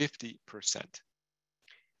 50%.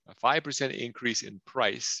 A 5% increase in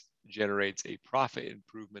price generates a profit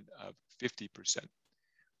improvement of 50%.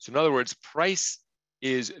 So in other words, price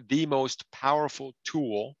is the most powerful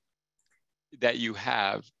tool that you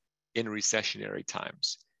have in recessionary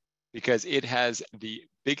times because it has the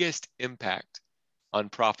biggest impact on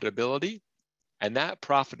profitability, and that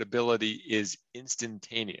profitability is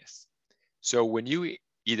instantaneous. So when you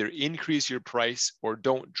either increase your price or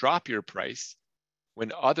don't drop your price,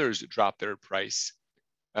 when others drop their price,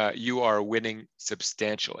 you are winning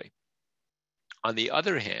substantially. On the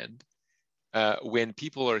other hand, when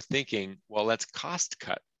people are thinking, well, let's cost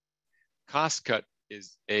cut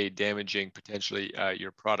is A, damaging potentially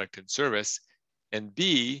your product and service, and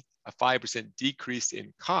B, a 5% decrease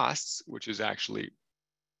in costs, which is actually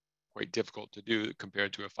quite difficult to do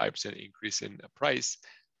compared to a 5% increase in a price,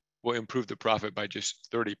 will improve the profit by just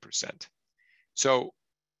 30%. So,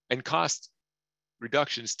 and cost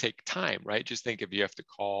reductions take time, right? Just think if you have to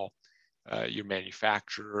call your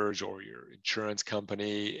manufacturers or your insurance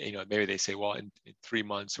company, maybe they say, well, in 3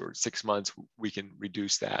 months or 6 months, we can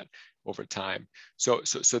reduce that over time. So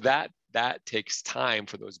that takes time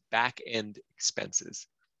for those back end expenses.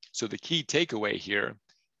 So the key takeaway here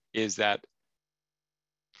is that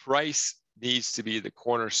price needs to be the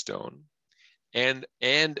cornerstone and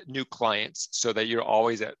new clients so that you're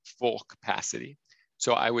always at full capacity.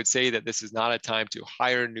 So I would say that this is not a time to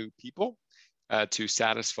hire new people to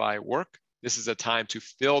satisfy work. This is a time to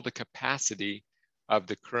fill the capacity of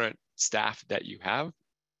the current staff that you have.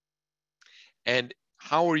 And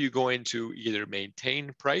how are you going to either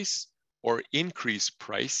maintain price or increase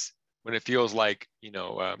price when it feels like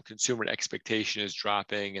consumer expectation is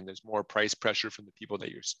dropping and there's more price pressure from the people that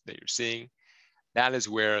you're seeing? That is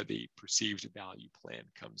where the perceived value plan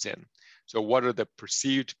comes in. So what are the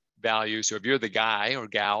perceived values? So if you're the guy or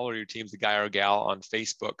gal, or your team's the guy or gal on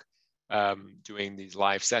Facebook doing these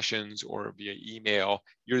live sessions or via email,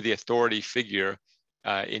 you're the authority figure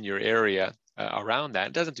in your area. around that.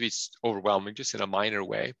 It doesn't have to be overwhelming, just in a minor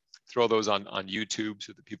way. Throw those on YouTube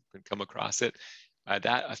so that people can come across it.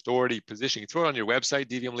 That authority positioning, throw it on your website.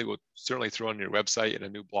 DVMly will certainly throw it on your website in a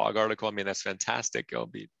new blog article. I mean, that's fantastic. It'll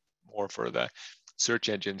be more for the search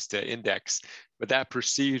engines to index. But that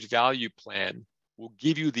perceived value plan will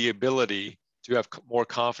give you the ability to have more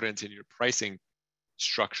confidence in your pricing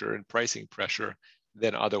structure and pricing pressure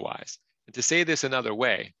than otherwise. And to say this another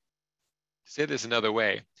way,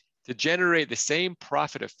 to generate the same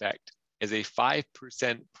profit effect as a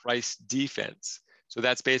 5% price defense. So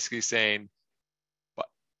that's basically saying,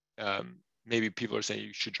 maybe people are saying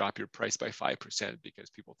you should drop your price by 5%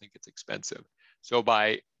 because people think it's expensive. So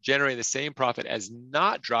by generating the same profit as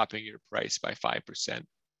not dropping your price by 5%,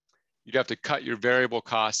 you'd have to cut your variable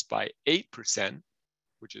costs by 8%,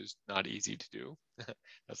 which is not easy to do.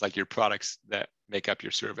 That's like your products that make up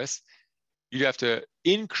your service. You'd have to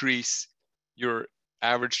increase your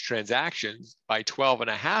average transactions by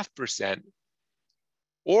 12.5%,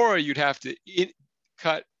 or you'd have to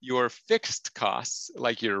cut your fixed costs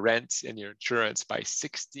like your rent and your insurance by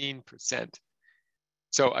 16%.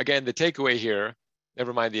 So again, the takeaway here,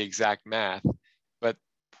 never mind the exact math, but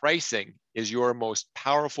pricing is your most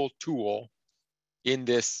powerful tool in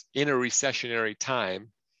a recessionary time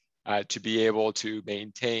to be able to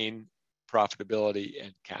maintain profitability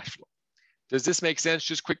and cash flow. Does this make sense?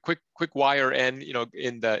 Just quick Y or N,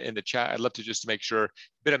 in the chat. I'd love to just make sure, a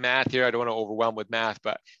bit of math here. I don't want to overwhelm with math,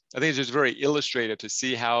 but I think it's just very illustrative to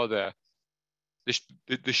see how the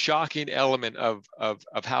shocking element of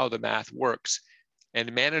how the math works.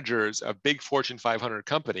 And managers of big Fortune 500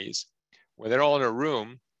 companies, when they're all in a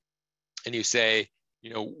room and you say,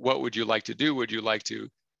 what would you like to do? Would you like to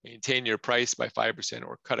maintain your price by 5%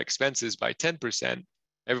 or cut expenses by 10%?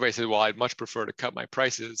 Everybody says, well, I'd much prefer to cut my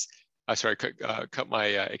prices. Cut my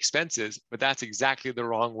expenses, but that's exactly the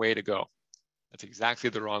wrong way to go. That's exactly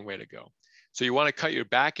the wrong way to go. So you want to cut your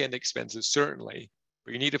back-end expenses, certainly,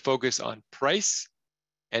 but you need to focus on price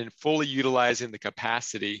and fully utilizing the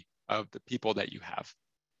capacity of the people that you have.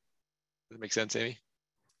 Does that make sense, Amy?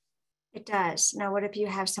 It does. Now, what if you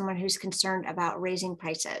have someone who's concerned about raising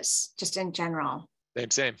prices, just in general?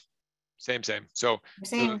 Same. So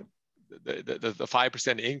the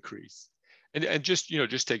 5% increase. And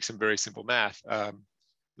just take some very simple math.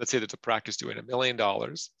 Let's say there's a practice doing $1 million.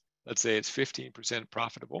 Let's say it's 15%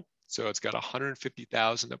 profitable. So it's got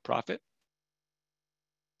 150,000 of profit.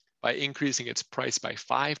 By increasing its price by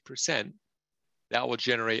 5%, that will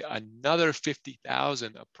generate another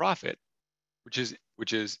 50,000 of profit,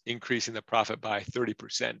 which is increasing the profit by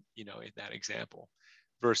 30%, in that example.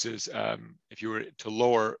 Versus if you were to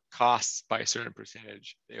lower costs by a certain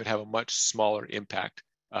percentage, it would have a much smaller impact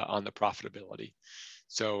on the profitability.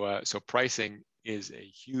 So pricing is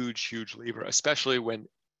a huge lever, especially when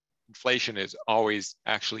inflation is always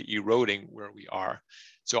actually eroding where we are.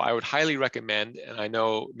 So I would highly recommend, and I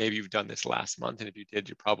know maybe you've done this last month, and if you did,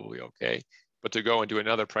 you're probably okay, but to go and do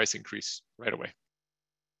another price increase right away.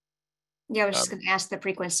 Yeah, I was just going to ask the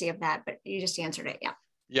frequency of that, but you just answered it. Yeah.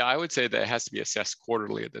 Yeah, I would say that it has to be assessed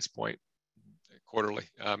quarterly at this point. Quarterly.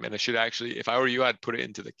 And it should actually, if I were you, I'd put it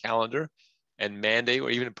into the calendar and mandate,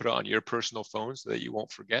 or even put it on your personal phone so that you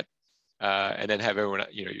won't forget. And then have everyone,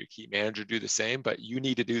 your key manager do the same. But you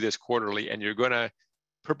need to do this quarterly, and you're going to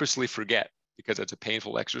purposely forget because it's a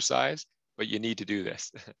painful exercise, but you need to do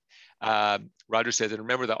this. Roger says, and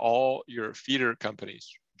remember that all your feeder companies,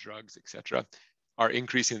 drugs, etc., are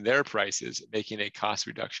increasing their prices, making a cost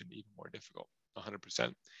reduction even more difficult.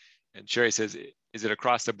 100%. And Sherry says, is it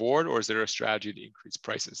across the board, or is there a strategy to increase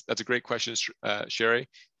prices? That's a great question, Sherry.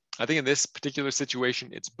 I think in this particular situation,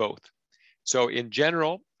 it's both. So in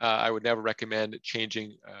general, I would never recommend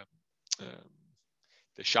changing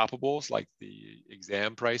the shoppables, like the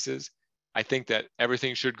exam prices. I think that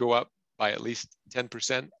everything should go up by at least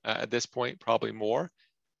 10% at this point, probably more.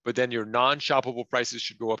 But then your non-shoppable prices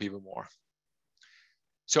should go up even more.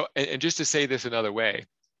 So, and just to say this another way,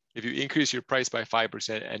 if you increase your price by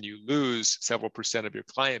 5% and you lose several percent of your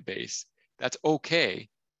client base, that's okay,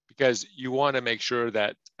 because you want to make sure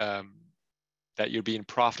that that you're being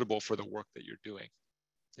profitable for the work that you're doing.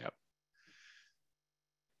 Yep.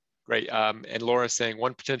 Great. And Laura's saying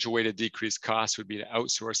one potential way to decrease costs would be to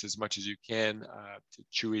outsource as much as you can to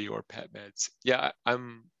Chewy or PetMeds. Yeah,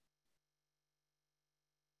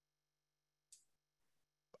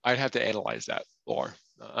 I'd have to analyze that, Laura.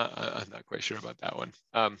 I'm not quite sure about that one.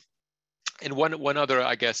 And one other,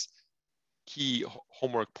 I guess, key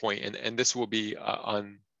homework point, and this will be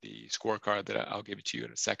on the scorecard that I'll give it to you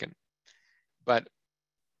in a second. But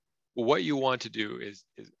what you want to do is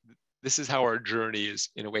this is how our journey is,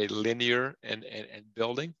 in a way, linear and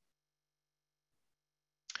building.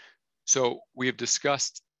 So we have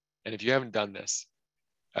discussed, and if you haven't done this,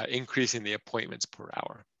 increasing the appointments per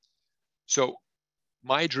hour. So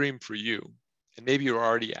my dream for you, and maybe you're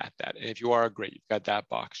already at that, and if you are, great, you've got that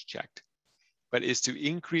box checked, but is to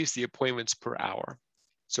increase the appointments per hour.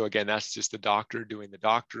 So again, that's just the doctor doing the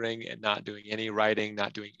doctoring and not doing any writing,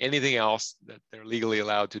 not doing anything else that they're legally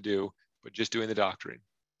allowed to do, but just doing the doctoring.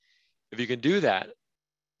 If you can do that,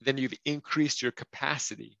 then you've increased your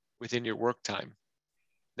capacity within your work time.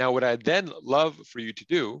 Now, what I'd then love for you to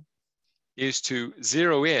do is to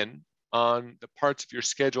zero in on the parts of your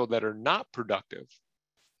schedule that are not productive,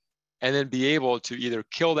 and then be able to either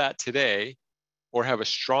kill that today or have a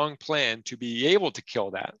strong plan to be able to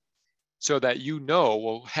kill that, so that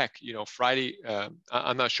well, heck, Friday,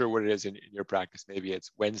 I'm not sure what it is in your practice. Maybe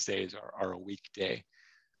it's Wednesdays are a weekday,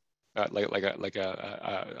 like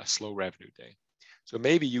a slow revenue day. So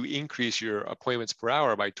maybe you increase your appointments per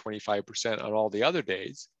hour by 25% on all the other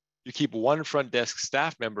days. You keep one front desk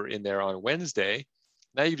staff member in there on Wednesday.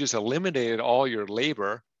 Now you've just eliminated all your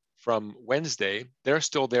labor from Wednesday. They're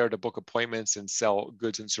still there to book appointments and sell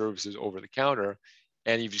goods and services over the counter.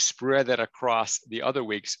 And you've spread that across the other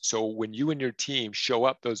weeks. So when you and your team show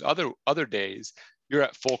up those other days, you're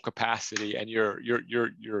at full capacity and you're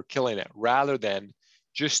killing it, rather than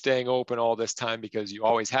just staying open all this time because you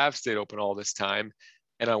always have stayed open all this time.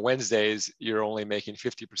 And on Wednesdays, you're only making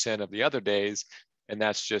 50% of the other days. And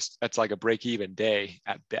that's like a break-even day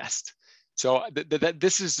at best. So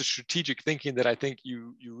this is the strategic thinking that I think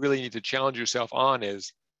you really need to challenge yourself on,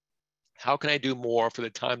 is how can I do more for the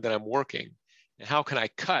time that I'm working? And how can I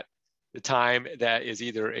cut the time that is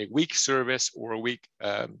either a week service or a week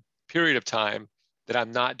period of time that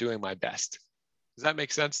I'm not doing my best? Does that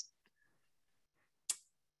make sense?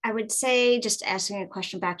 I would say, just asking a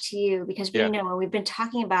question back to you, because we know when we've been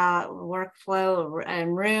talking about workflow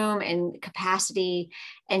and room and capacity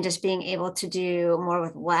and just being able to do more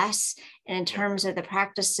with less. And in terms of the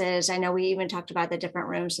practices, I know we even talked about the different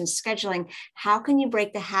rooms and scheduling. How can you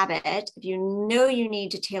break the habit? If you know you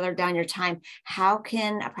need to tailor down your time, how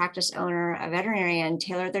can a practice owner, a veterinarian,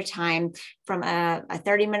 tailor their time from a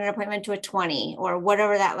 30-minute appointment to a 20, or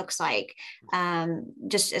whatever that looks like?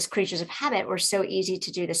 Just as creatures of habit, we're so easy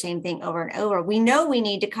to do the same thing over and over. We know we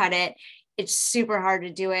need to cut it. It's super hard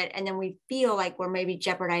to do it. And then we feel like we're maybe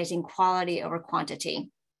jeopardizing quality over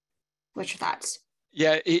quantity. What's your thoughts?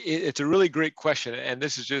 Yeah, it's a really great question. And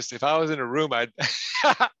this is just, if I was in a room, I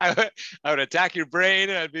would attack your brain,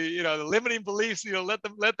 and I'd be, the limiting beliefs, let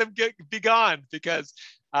them be gone, because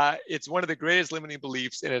it's one of the greatest limiting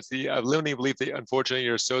beliefs. And it's the limiting belief that unfortunately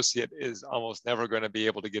your associate is almost never going to be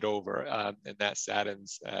able to get over. And that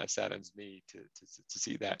saddens me to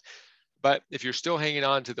see that. But if you're still hanging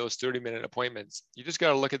on to those 30-minute appointments, you just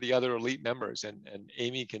got to look at the other elite members, and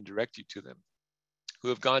Amy can direct you to them, who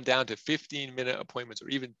have gone down to 15-minute appointments or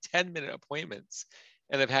even 10-minute appointments,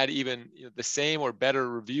 and have had even the same or better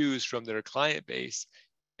reviews from their client base,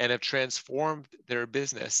 and have transformed their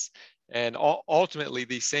business. And ultimately,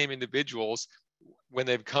 these same individuals, when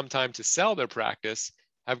they've come time to sell their practice,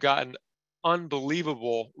 have gotten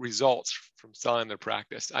unbelievable results from selling their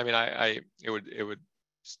practice. I mean, it would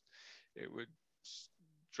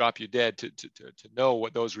drop you dead to know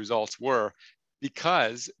what those results were,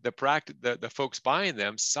 because the folks buying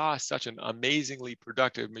them saw such an amazingly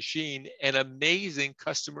productive machine and amazing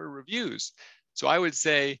customer reviews. So I would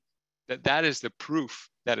say that is the proof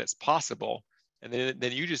that it's possible. And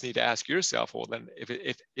then you just need to ask yourself, well, then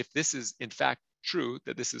if this is in fact true,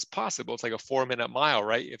 that this is possible, it's like a 4-minute mile,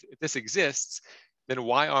 right? If this exists, then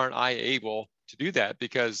why aren't I able to do that?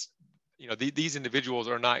 Because these individuals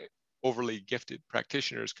are not overly gifted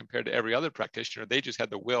practitioners compared to every other practitioner. They just had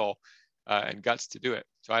the will and guts to do it.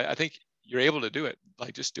 So I think you're able to do it.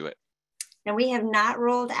 Like, just do it. And we have not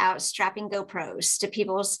rolled out strapping GoPros to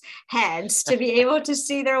people's heads to be able to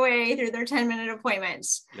see their way through their 10-minute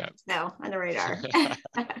appointments. Yeah. No, on the radar.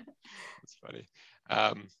 That's funny.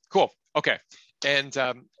 Cool. Okay. And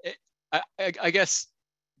I guess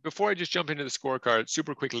before I just jump into the scorecard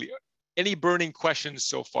super quickly, any burning questions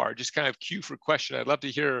so far? Just kind of cue for question. I'd love to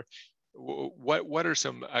hear what are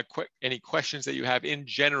some any questions that you have in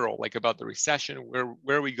general, like about the recession, where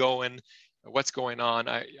are we going, what's going on?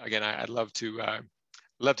 I'd love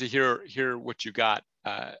to hear what you got.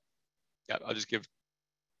 I'll just give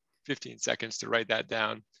 15 seconds to write that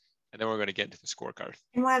down, and then we're going to get into the scorecard.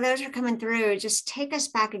 And while those are coming through, just take us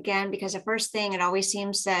back again, because the first thing, it always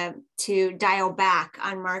seems to dial back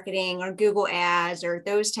on marketing or Google ads or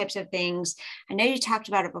those types of things. I know you talked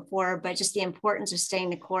about it before, but just the importance of staying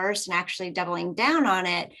the course and actually doubling down on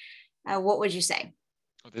it. What would you say?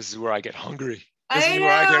 This is where I get hungry. This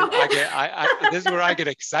is where I get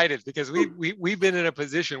excited, because we've been in a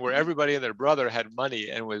position where everybody and their brother had money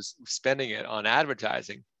and was spending it on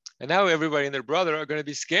advertising. And now everybody and their brother are going to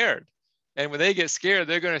be scared. And when they get scared,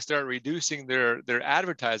 they're going to start reducing their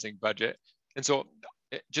advertising budget. And so,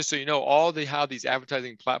 just so you know, how these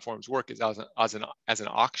advertising platforms work is as an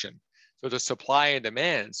auction. So the supply and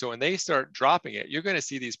demand. So when they start dropping it, you're going to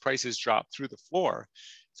see these prices drop through the floor.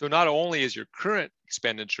 So not only is your current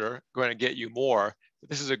expenditure going to get you more, but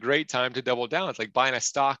this is a great time to double down. It's like buying a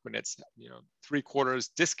stock when it's 3/4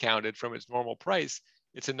 discounted from its normal price.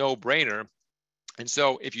 It's a no-brainer. And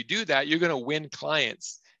so if you do that, you're going to win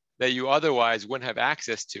clients that you otherwise wouldn't have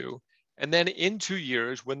access to. And then in 2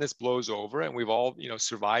 years, when this blows over and we've all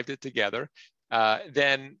survived it together,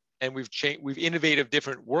 and we've innovative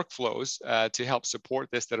different workflows to help support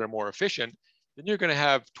this that are more efficient, then you're going to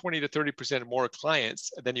have 20 to 30% more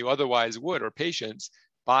clients than you otherwise would, or patients,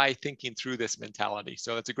 by thinking through this mentality.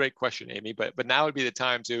 So that's a great question, Amy. But now would be the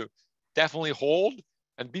time to definitely hold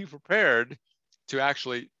and be prepared to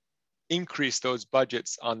actually increase those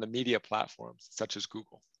budgets on the media platforms such as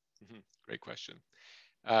Google. Great question.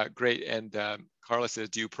 Great. And Carla says,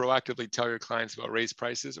 do you proactively tell your clients about raised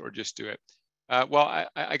prices or just do it? Well,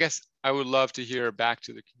 I guess I would love to hear back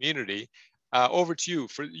to the community. Over to you.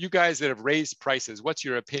 For you guys that have raised prices, what's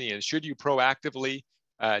your opinion? Should you proactively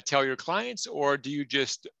tell your clients, or do you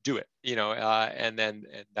just do it? And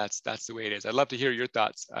that's the way it is. I'd love to hear your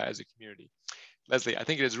thoughts as a community. Leslie, I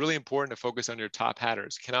think it is really important to focus on your top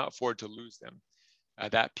hatters. Cannot afford to lose them.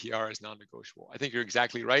 That PR is non-negotiable. I think you're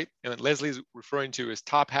exactly right. And what Leslie is referring to is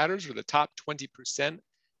top hatters, or the top 20%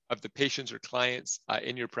 of the patients or clients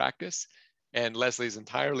in your practice. And Leslie is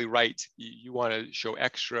entirely right. You want to show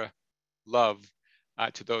extra love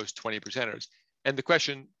to those 20%ers. And the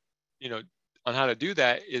question, on how to do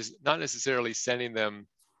that is not necessarily sending them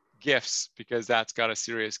gifts, because that's got a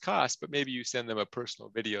serious cost, but maybe you send them a personal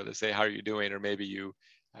video to say, how are you doing? Or maybe you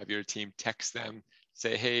have your team text them,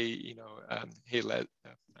 say, hey, not hey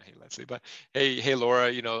Leslie, but hey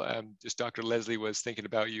Laura, just Dr. Leslie was thinking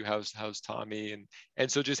about you. How's Tommy?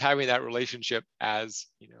 And so just having that relationship as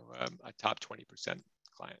a top 20%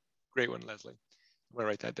 client. Great one, Leslie. I'm gonna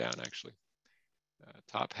write that down actually.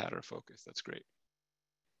 Top hatter focus. That's great.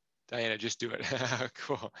 Diana, just do it.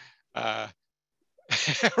 Cool.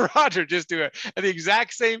 Roger, just do it at the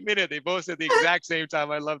exact same minute. They both said the exact same time.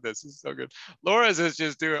 I love this. This is so good. Laura says,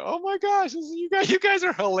 just do it. Oh my gosh, you guys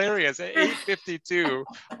are hilarious. At 8:52,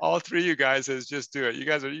 all three of you guys says, just do it. You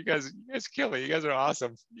guys kill me. You guys are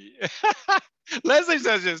awesome. Leslie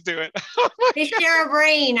says, just do it. We share a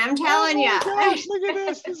brain. I'm telling you. Gosh, look at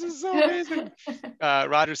this. This is so amazing.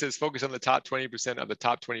 Roger says, focus on the top 20% of the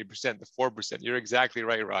top 20%, the 4%. You're exactly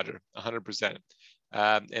right, Roger. 100%.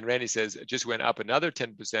 And Randy says, it just went up another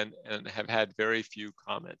 10% and have had very few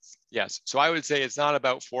comments. Yes. So I would say it's not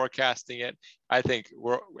about forecasting it. I think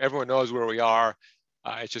everyone knows where we are.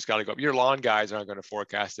 It's just got to go up. Your lawn guys aren't going to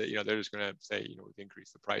forecast it. They're just going to say, we've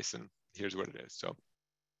increased the price and here's what it is. So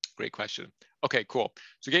great question. Okay, cool.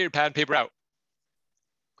 So get your pad and paper out.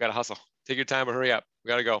 Got to hustle. Take your time, but hurry up. We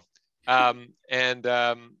got to go.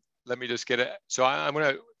 Let me just get it. So I'm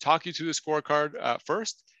going to talk you through the scorecard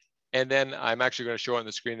first. And then I'm actually going to show it on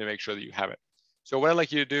the screen to make sure that you have it. So what I'd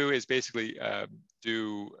like you to do is basically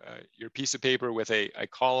do your piece of paper with a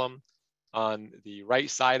column on the right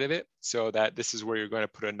side of it, so that this is where you're going to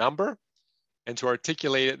put a number. And to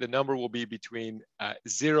articulate it, the number will be between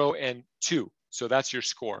 0 and 2. So that's your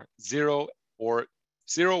score, 0,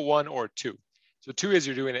 1, or 2. So 2 is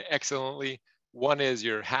you're doing it excellently. 1 is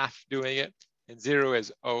you're half doing it. And 0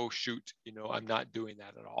 is, oh, shoot, I'm not doing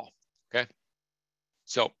that at all. Okay.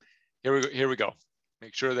 So here we go.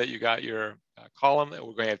 Make sure that you got your column. We're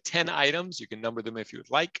going to have 10 items. You can number them if you would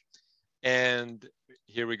like. And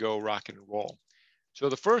here we go, rock and roll. So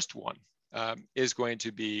the first one is going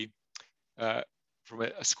to be from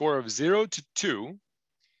a score of 0 to 2.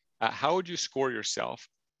 How would you score yourself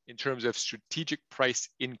in terms of strategic price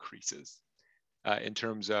increases? In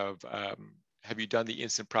terms of, have you done the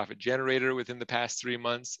instant profit generator within the past 3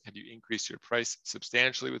 months? Have you increased your price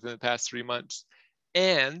substantially within the past 3 months?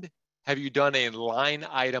 And have you done a line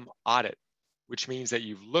item audit, which means that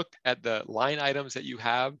you've looked at the line items that you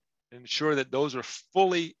have and ensure that those are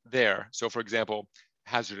fully there. So for example,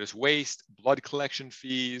 hazardous waste, blood collection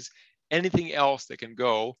fees, anything else that can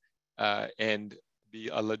go and be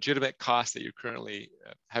a legitimate cost that you currently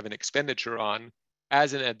have an expenditure on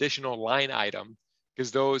as an additional line item,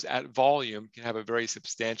 because those at volume can have a very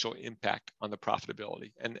substantial impact on the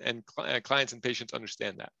profitability. And clients and patients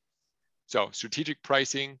understand that. So strategic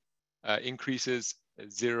pricing increases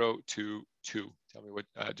 0 to 2. Tell me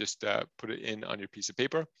what, just put it in on your piece of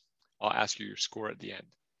paper. I'll ask you your score at the end.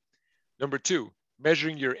 Number 2,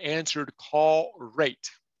 measuring your answered call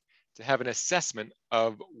rate to have an assessment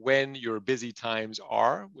of when your busy times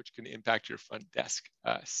are, which can impact your front desk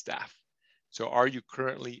staff. So are you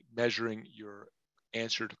currently measuring your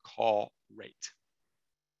answered call rate?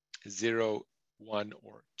 0, 1,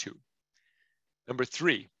 or 2. Number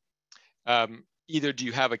 3, either do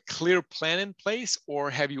you have a clear plan in place or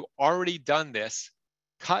have you already done this?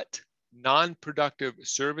 Cut non-productive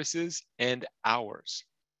services and hours.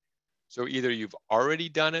 So either you've already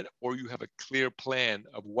done it or you have a clear plan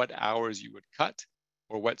of what hours you would cut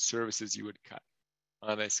or what services you would cut.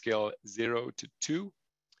 On a scale 0 to 2,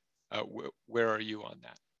 where are you on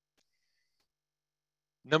that?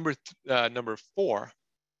 Number 4,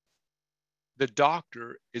 the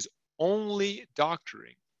doctor is only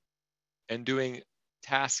doctoring and doing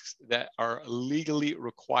tasks that are legally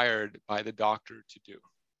required by the doctor to do.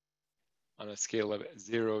 On a scale of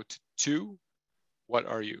 0 to 2, what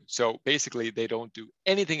are you? So basically, they don't do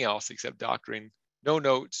anything else except doctoring. No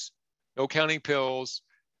notes, no counting pills,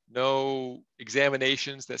 no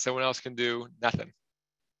examinations that someone else can do, nothing.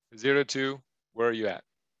 0 to 2, where are you at?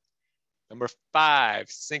 Number 5,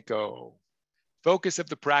 5. Focus of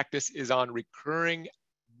the practice is on recurring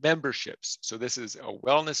memberships. So this is a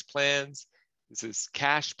wellness plans. This is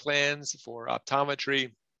cash plans for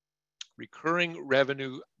optometry, recurring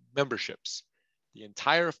revenue memberships. The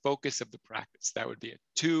entire focus of the practice. That would be a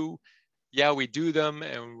 2. Yeah, we do them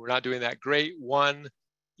and we're not doing that great. 1,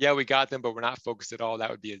 yeah, we got them, but we're not focused at all. That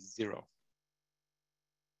would be a 0.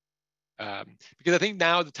 Because I think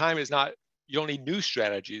now the time is not, you don't need new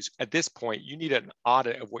strategies. At this point, you need an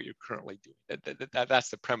audit of what you're currently doing. That's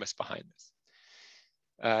the premise behind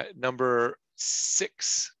this. Number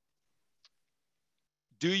 6,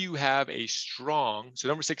 do you have a strong, so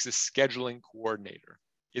number 6 is scheduling coordinator.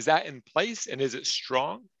 Is that in place and is it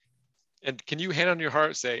strong? And can you hand on your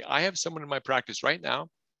heart say, I have someone in my practice right now,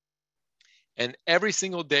 and every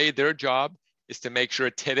single day their job is to make sure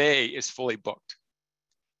today is fully booked.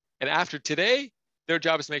 And after today, their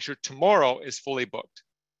job is to make sure tomorrow is fully booked.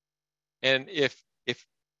 And if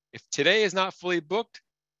today is not fully booked,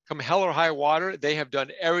 come hell or high water, they have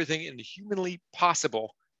done everything in the humanly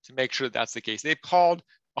possible to make sure that that's the case. They've called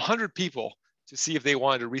 100 people to see if they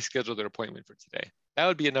wanted to reschedule their appointment for today. That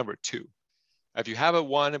would be a number 2. If you have a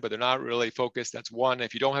 1, but they're not really focused, that's 1.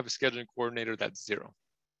 If you don't have a scheduling coordinator, that's 0.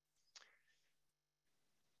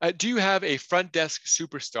 Do you have a front desk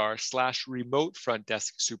superstar / remote front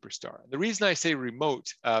desk superstar? The reason I say remote,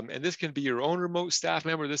 and this can be your own remote staff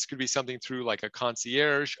member, this could be something through like a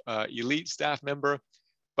concierge, elite staff member,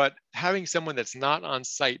 but having someone that's not on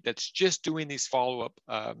site, that's just doing these follow-up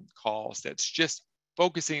calls, that's just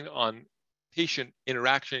focusing on patient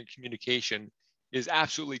interaction and communication is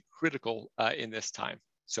absolutely critical in this time.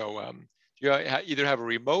 So you either have a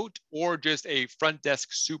remote or just a front desk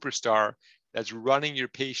superstar that's running your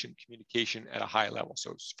patient communication at a high level.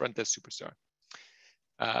 So it's front desk superstar.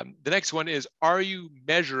 The next one is, are you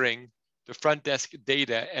measuring the front desk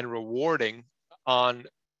data and rewarding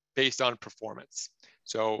based on performance?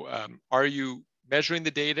 So are you measuring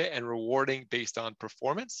the data and rewarding based on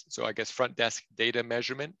performance? So I guess front desk data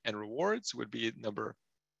measurement and rewards would be number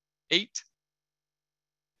 8.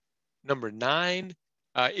 Number 9,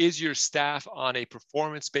 is your staff on a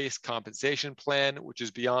performance-based compensation plan, which is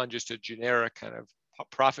beyond just a generic kind of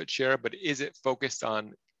profit share, but is it focused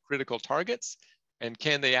on critical targets? And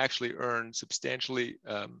can they actually earn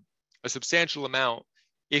a substantial amount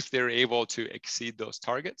if they're able to exceed those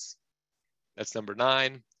targets? That's number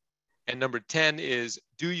 9. And number 10 is,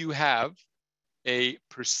 do you have a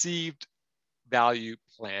perceived value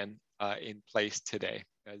plan in place today?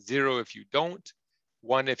 0 if you don't.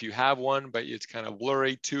 1 if you have one, but it's kind of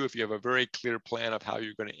blurry. 2 if you have a very clear plan of how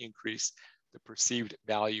you're going to increase the perceived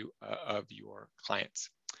value of your clients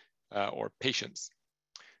or patients.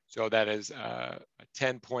 So that is a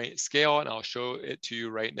 10-point scale, and I'll show it to you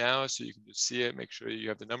right now so you can just see it, make sure you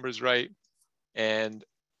have the numbers right, and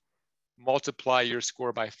multiply your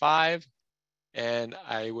score by 5. And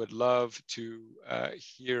I would love to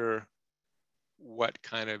hear what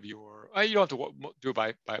kind of your, you don't have to do it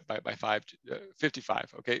by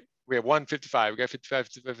 55, okay? We have 155. We got 55,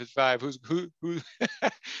 55, 55.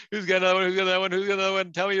 Who's got another one? Who's got another one? Who's got another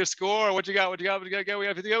one? Tell me your score. What you got? What you got? What you got? We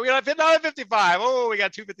got 50. We got another 55. Oh, we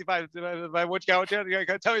got 255. What you got? What you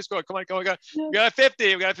got? Tell me your score. Come on, come on. We got a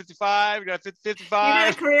 50. We got a 55. We got a 55. You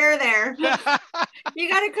got a career there. You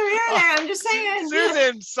got a career there. I'm just saying.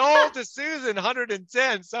 Susan, sold to Susan,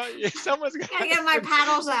 110. So someone's got to get my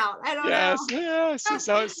paddles out. I don't know. Yes.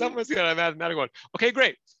 So someone's got a mathematical one. Okay,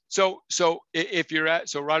 great. So if you're at,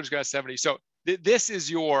 so Roger's got 70. So this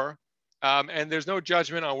is your, and there's no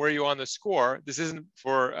judgment on where you are on the score. This isn't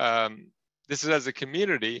for, this is as a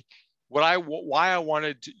community. Why I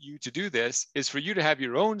wanted you to do this is for you to have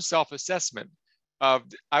your own self-assessment of,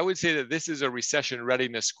 I would say that this is a recession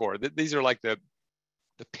readiness score. These are like the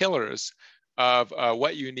pillars of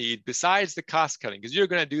what you need besides the cost cutting, because you're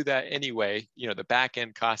going to do that anyway, the back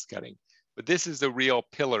end cost cutting. But this is the real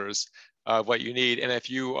pillars of what you need. And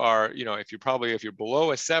if you are, if you're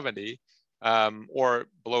below a 70 or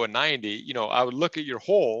below a 90, I would look at your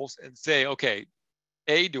holes and say, okay,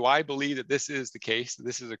 A, do I believe that this is the case, that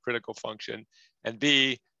this is a critical function? And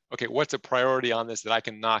B, okay, what's a priority on this that I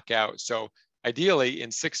can knock out? So ideally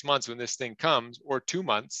in 6 months when this thing comes, or 2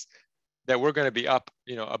 months, that we're going to be up,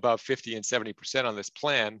 above 50 and 70% on this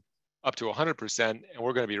plan, up to 100%, and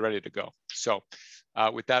we're going to be ready to go. So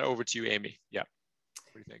with that, over to you, Amy. Yeah,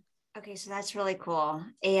 what do you think? Okay, so that's really cool.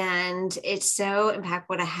 And it's so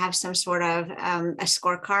impactful to have some sort of a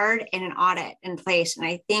scorecard and an audit in place. And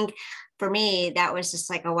I think for me, that was just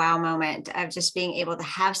like a wow moment of just being able to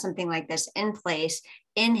have something like this in place,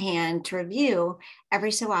 in hand, to review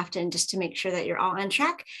every so often, just to make sure that you're all on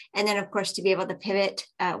track. And then, of course, to be able to pivot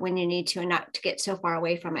when you need to and not to get so far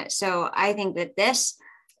away from it. So I think that this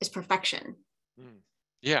is perfection.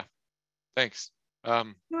 Yeah, thanks.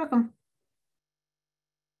 You're welcome.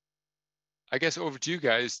 I guess over to you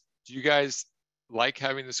guys. Do you guys like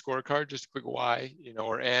having the scorecard? Just a quick why,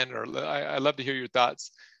 or Ann, or I'd love to hear your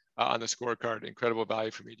thoughts on the scorecard. Incredible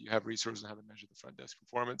value for me. Do you have resources on how to measure the front desk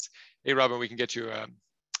performance? Hey, Robin, we can get you an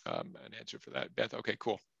answer for that. Beth, okay,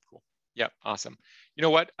 cool. Yeah, awesome. You know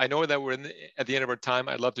what? I know that we're at the end of our time.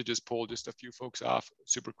 I'd love to just pull just a few folks off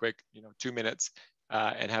super quick, 2 minutes,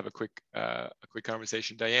 and have a quick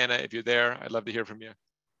conversation. Diana, if you're there, I'd love to hear from you.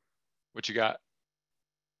 What you got?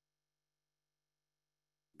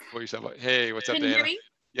 Pull yourself up. Hey, what's up, Diana? Can you hear me?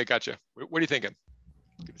 Yeah, gotcha. What are you thinking?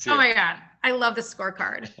 Good to see you. My God, I love the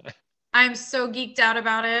scorecard. I'm so geeked out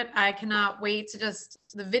about it. I cannot wait to just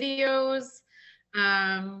the videos.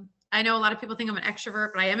 I know a lot of people think I'm an extrovert,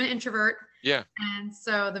 but I am an introvert. Yeah. And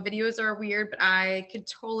so the videos are weird, but I could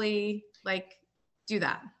totally do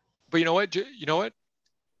that. But you know what?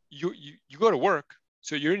 You go to work,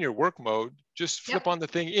 so you're in your work mode. Just flip on the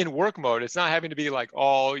thing in work mode. It's not having to be like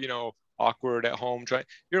all, awkward at home.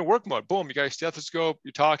 You're in work mode. Boom, you got your stethoscope.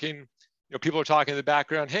 You're talking. People are talking in the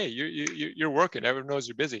background. Hey, you're working. Everyone knows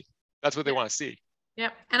you're busy. That's what they want to see.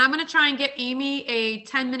 Yep. And I'm going to try and get Amy a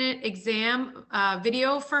 10-minute exam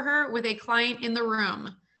video for her with a client in the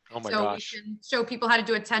room. Oh my gosh. We can show people how to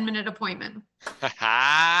do a 10-minute appointment. You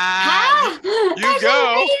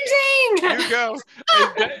go. Amazing. You go.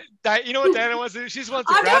 You know what Diana wants to do? She just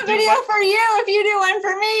wants to I'll grab do a video for you if you do one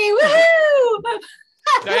for me. Woohoo!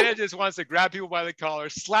 Diana just wants to grab people by the collar,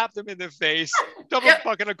 slap them in the face, dump a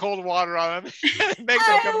bucket of cold water on them, and make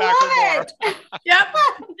them come back for more. Yep.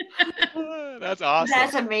 That's awesome.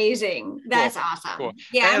 That's amazing. That's awesome. Cool.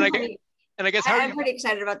 Yeah. And I guess I'm pretty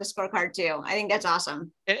excited about the scorecard too. I think that's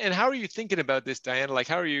awesome. And how are you thinking about this, Diana? Like,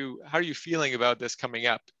 how are you feeling about this coming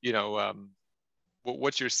up?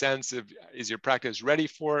 What's your sense of, is your practice ready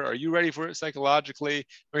for it? Are you ready for it psychologically?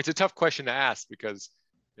 I mean, it's a tough question to ask because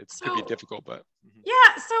it could be difficult, but. Yeah.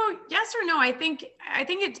 So yes or no, I think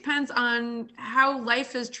it depends on how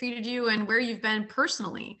life has treated you and where you've been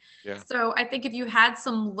personally. Yeah. So I think if you had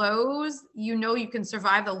some lows, you can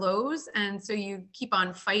survive the lows. And so you keep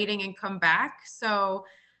on fighting and come back. So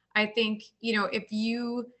I think, if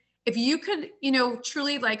you could,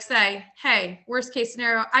 truly say, hey, worst case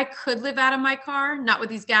scenario, I could live out of my car, not with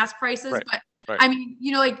these gas prices, right. but Right. I mean,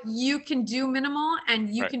 you can do minimal and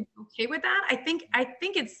you can be okay with that. I think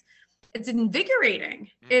it's invigorating.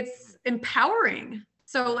 Mm-hmm. It's empowering.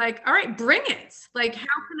 So all right, bring it.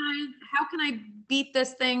 How can I beat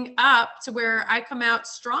this thing up to where I come out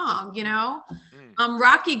strong? I'm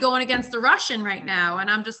Rocky going against the Russian right now.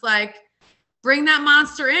 And I'm just bring that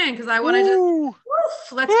monster in. Cause I want to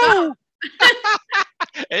just, let's go.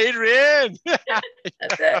 Adrian.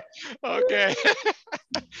 That's it. Okay.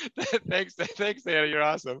 Thanks, Anna. You're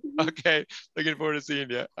awesome. Okay, looking forward to seeing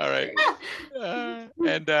you. All right.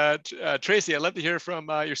 And Tracy, I'd love to hear from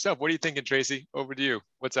yourself. What are you thinking, Tracy? Over to you.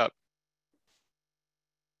 What's up?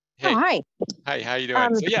 Hey. Oh, hi. Hi, how you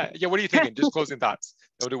doing? So yeah, what are you thinking? Just closing thoughts.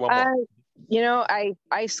 We'll do one more.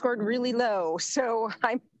 I scored really low, so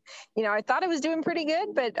I thought I was doing pretty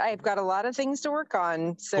good, but I've got a lot of things to work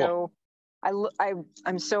on. So cool.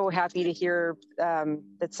 I'm so happy to hear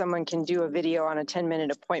that someone can do a video on a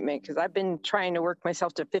 10-minute appointment, because I've been trying to work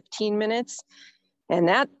myself to 15 minutes, and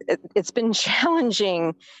it's been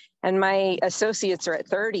challenging. And my associates are at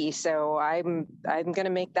 30, so I'm going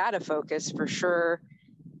to make that a focus for sure.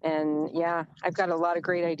 And yeah, I've got a lot of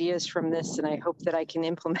great ideas from this, and I hope that I can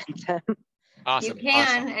implement them. Awesome. You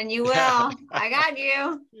can, and you will. I got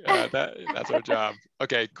you. Yeah, that's our job.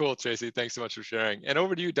 Okay, cool, Tracy. Thanks so much for sharing. And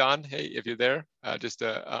over to you, Don. Hey, if you're there, just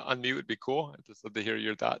unmute would be cool. I'd just love to hear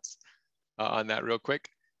your thoughts on that real quick.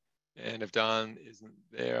 And if Don isn't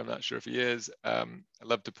there, I'm not sure if he is. I'd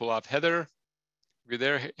love to pull off Heather. If you're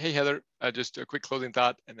there, hey, Heather, just a quick closing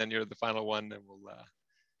thought, and then you're the final one, and we'll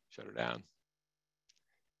shut her down.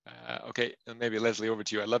 Okay, and maybe Leslie, over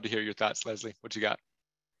to you. I'd love to hear your thoughts, Leslie. What you got?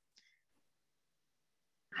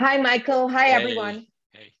 Hi, Michael. Hi, hey, everyone.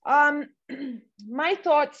 Hey. My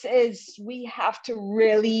thoughts is we have to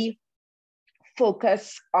really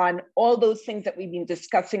focus on all those things that we've been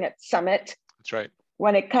discussing at Summit. That's right.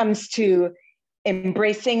 When it comes to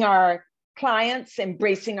embracing our clients,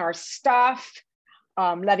 embracing our staff,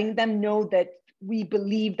 letting them know that we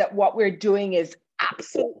believe that what we're doing is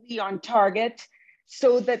absolutely on target,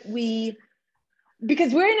 so that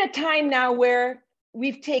because we're in a time now where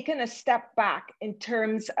we've taken a step back in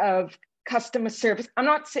terms of customer service. I'm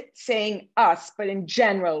not saying us, but in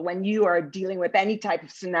general, when you are dealing with any type of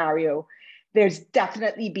scenario, there's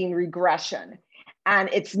definitely been regression. And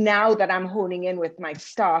it's now that I'm honing in with my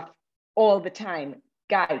staff all the time.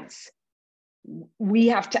 Guys, we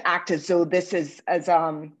have to act as though this is, as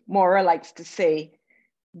Maura likes to say,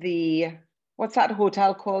 what's that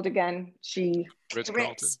hotel called again?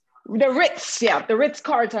 Ritz-Carlton. The Ritz, yeah, the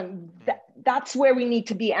Ritz-Carlton. That's where we need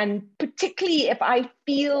to be. And particularly if I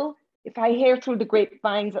hear through the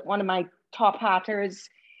grapevines that one of my top hatters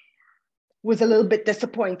was a little bit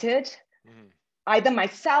disappointed, either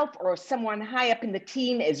myself or someone high up in the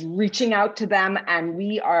team is reaching out to them, and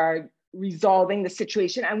we are resolving the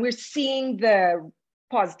situation, and we're seeing the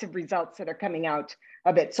positive results that are coming out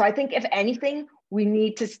of it. So I think if anything, we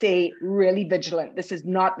need to stay really vigilant. This is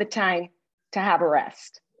not the time to have a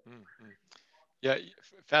rest. Yeah,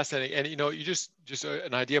 fascinating. And you just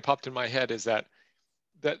an idea popped in my head is that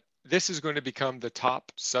this is going to become the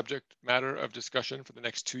top subject matter of discussion for the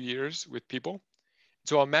next 2 years with people.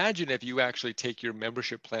 So imagine if you actually take your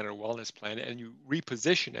membership plan or wellness plan and you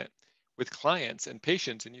reposition it with clients and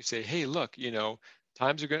patients, and you say, hey, look,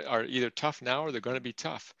 times are either tough now or they're going to be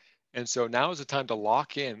tough. And so now is the time to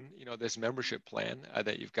lock in, this membership plan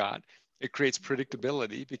that you've got. It creates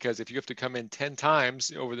predictability, because if you have to come in 10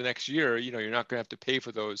 times over the next year, you're not going to have to pay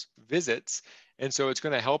for those visits. And so it's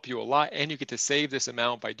going to help you a lot, and you get to save this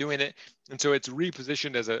amount by doing it. And so it's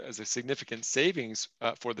repositioned as a significant savings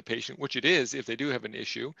for the patient, which it is if they do have an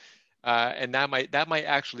issue. And that might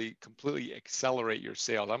actually completely accelerate your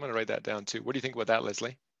sales. I'm going to write that down too. What do you think about that,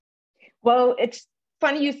 Leslie? Well, it's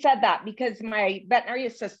funny you said that, because my veterinary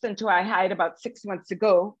assistant, who I hired about 6 months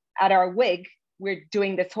ago at our WIG, we're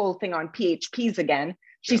doing this whole thing on PHPs again.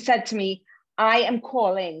 She said to me, I am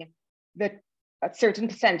calling a certain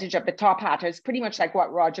percentage of the top hatters, pretty much like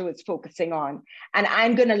what Roger was focusing on. And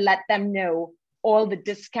I'm going to let them know all the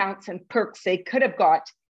discounts and perks they could have got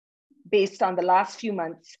based on the last few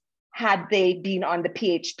months had they been on the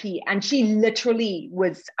PHP. And she literally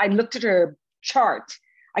I looked at her chart.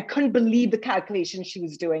 I couldn't believe the calculations she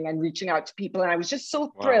was doing and reaching out to people. And I was just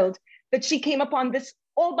so thrilled that she came up on this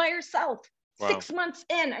all by herself. 6 months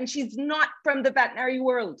in, and she's not from the veterinary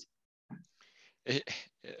world.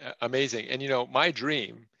 Amazing. And my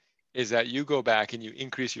dream is that you go back and you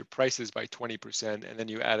increase your prices by 20%, and then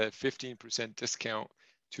you add a 15% discount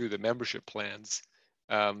to the membership plans,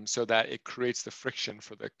 so that it creates the friction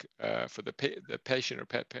for the patient or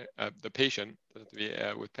the patient, doesn't have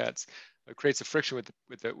to be with pets. It creates a friction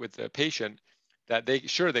with the patient, that they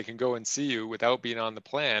can go and see you without being on the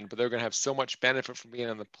plan, but they're going to have so much benefit from being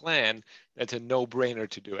on the plan that it's a no-brainer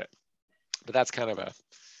to do it. But that's kind of a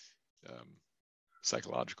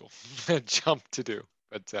psychological jump to do.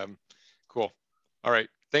 But cool. All right.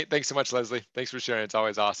 Thanks so much, Leslie. Thanks for sharing. It's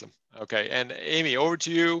always awesome. Okay. And Amy, over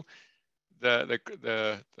to you. The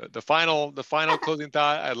final closing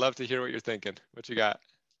thought. I'd love to hear what you're thinking. What you got?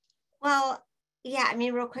 Well, Yeah, I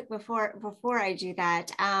mean, real quick before I do that,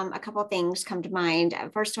 a couple things come to mind.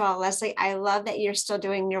 First of all, Leslie, I love that you're still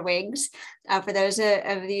doing your wigs. For those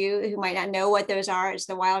of you who might not know what those are, it's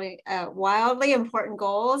the wildly important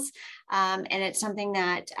goals, and it's something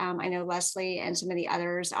that I know Leslie and some of the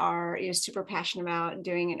others are super passionate about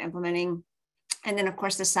doing and implementing. And then, of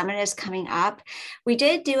course, the summit is coming up. We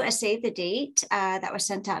did do a save the date that was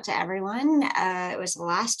sent out to everyone. It was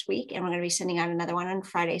last week, and we're going to be sending out another one on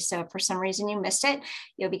Friday. So if for some reason you missed it,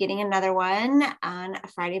 you'll be getting another one on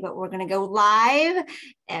Friday, but we're going to go live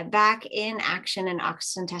back in action in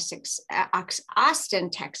Austin, Texas.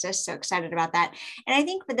 So excited about that. And I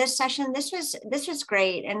think for this session, this was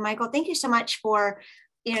great. And Michael, thank you so much for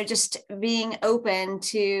just being open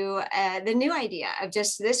to the new idea of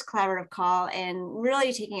just this collaborative call and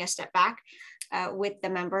really taking a step back with the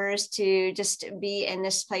members to just be in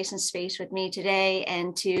this place and space with me today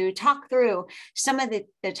and to talk through some of the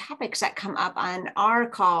topics that come up on our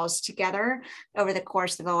calls together over the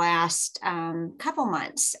course of the last couple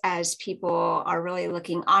months as people are really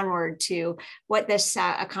looking onward to what this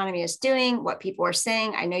economy is doing, what people are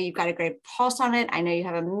saying. I know you've got a great pulse on it. I know you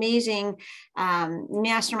have amazing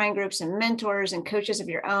mastermind groups and mentors and coaches of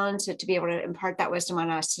your own. So to be able to impart that wisdom on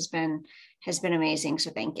us has been amazing.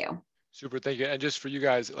 So thank you. Super, thank you. And just for you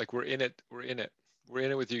guys, like we're in it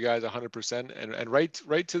with you guys 100%, and right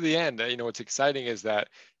to the end. What's exciting is that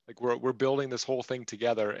like we're building this whole thing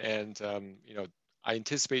together, and I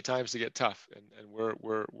anticipate times to get tough, and we're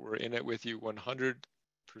in it with you 100%,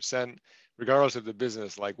 regardless of the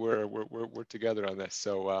business. Like we're together on this,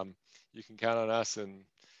 so you can count on us, and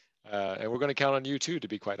we're going to count on you too, to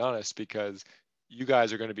be quite honest, because you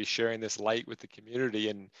guys are going to be sharing this light with the community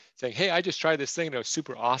and saying, hey, I just tried this thing and it was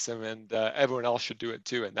super awesome, and everyone else should do it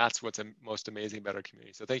too. And that's what's most amazing about our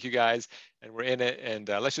community. So thank you guys, and we're in it, and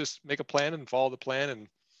let's just make a plan and follow the plan, and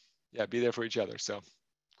be there for each other. So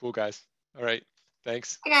cool, guys. All right,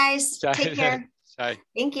 thanks. Hi guys, take care. Bye.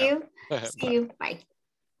 Thank you. See you. Bye.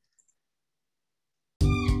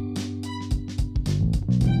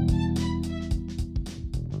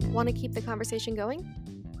 Want to keep the conversation going?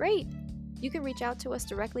 Great. You can reach out to us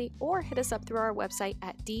directly or hit us up through our website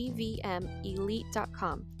at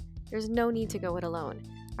dvmelite.com. There's no need to go it alone.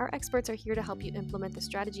 Our experts are here to help you implement the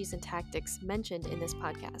strategies and tactics mentioned in this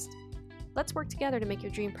podcast. Let's work together to make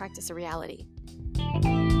your dream practice a reality.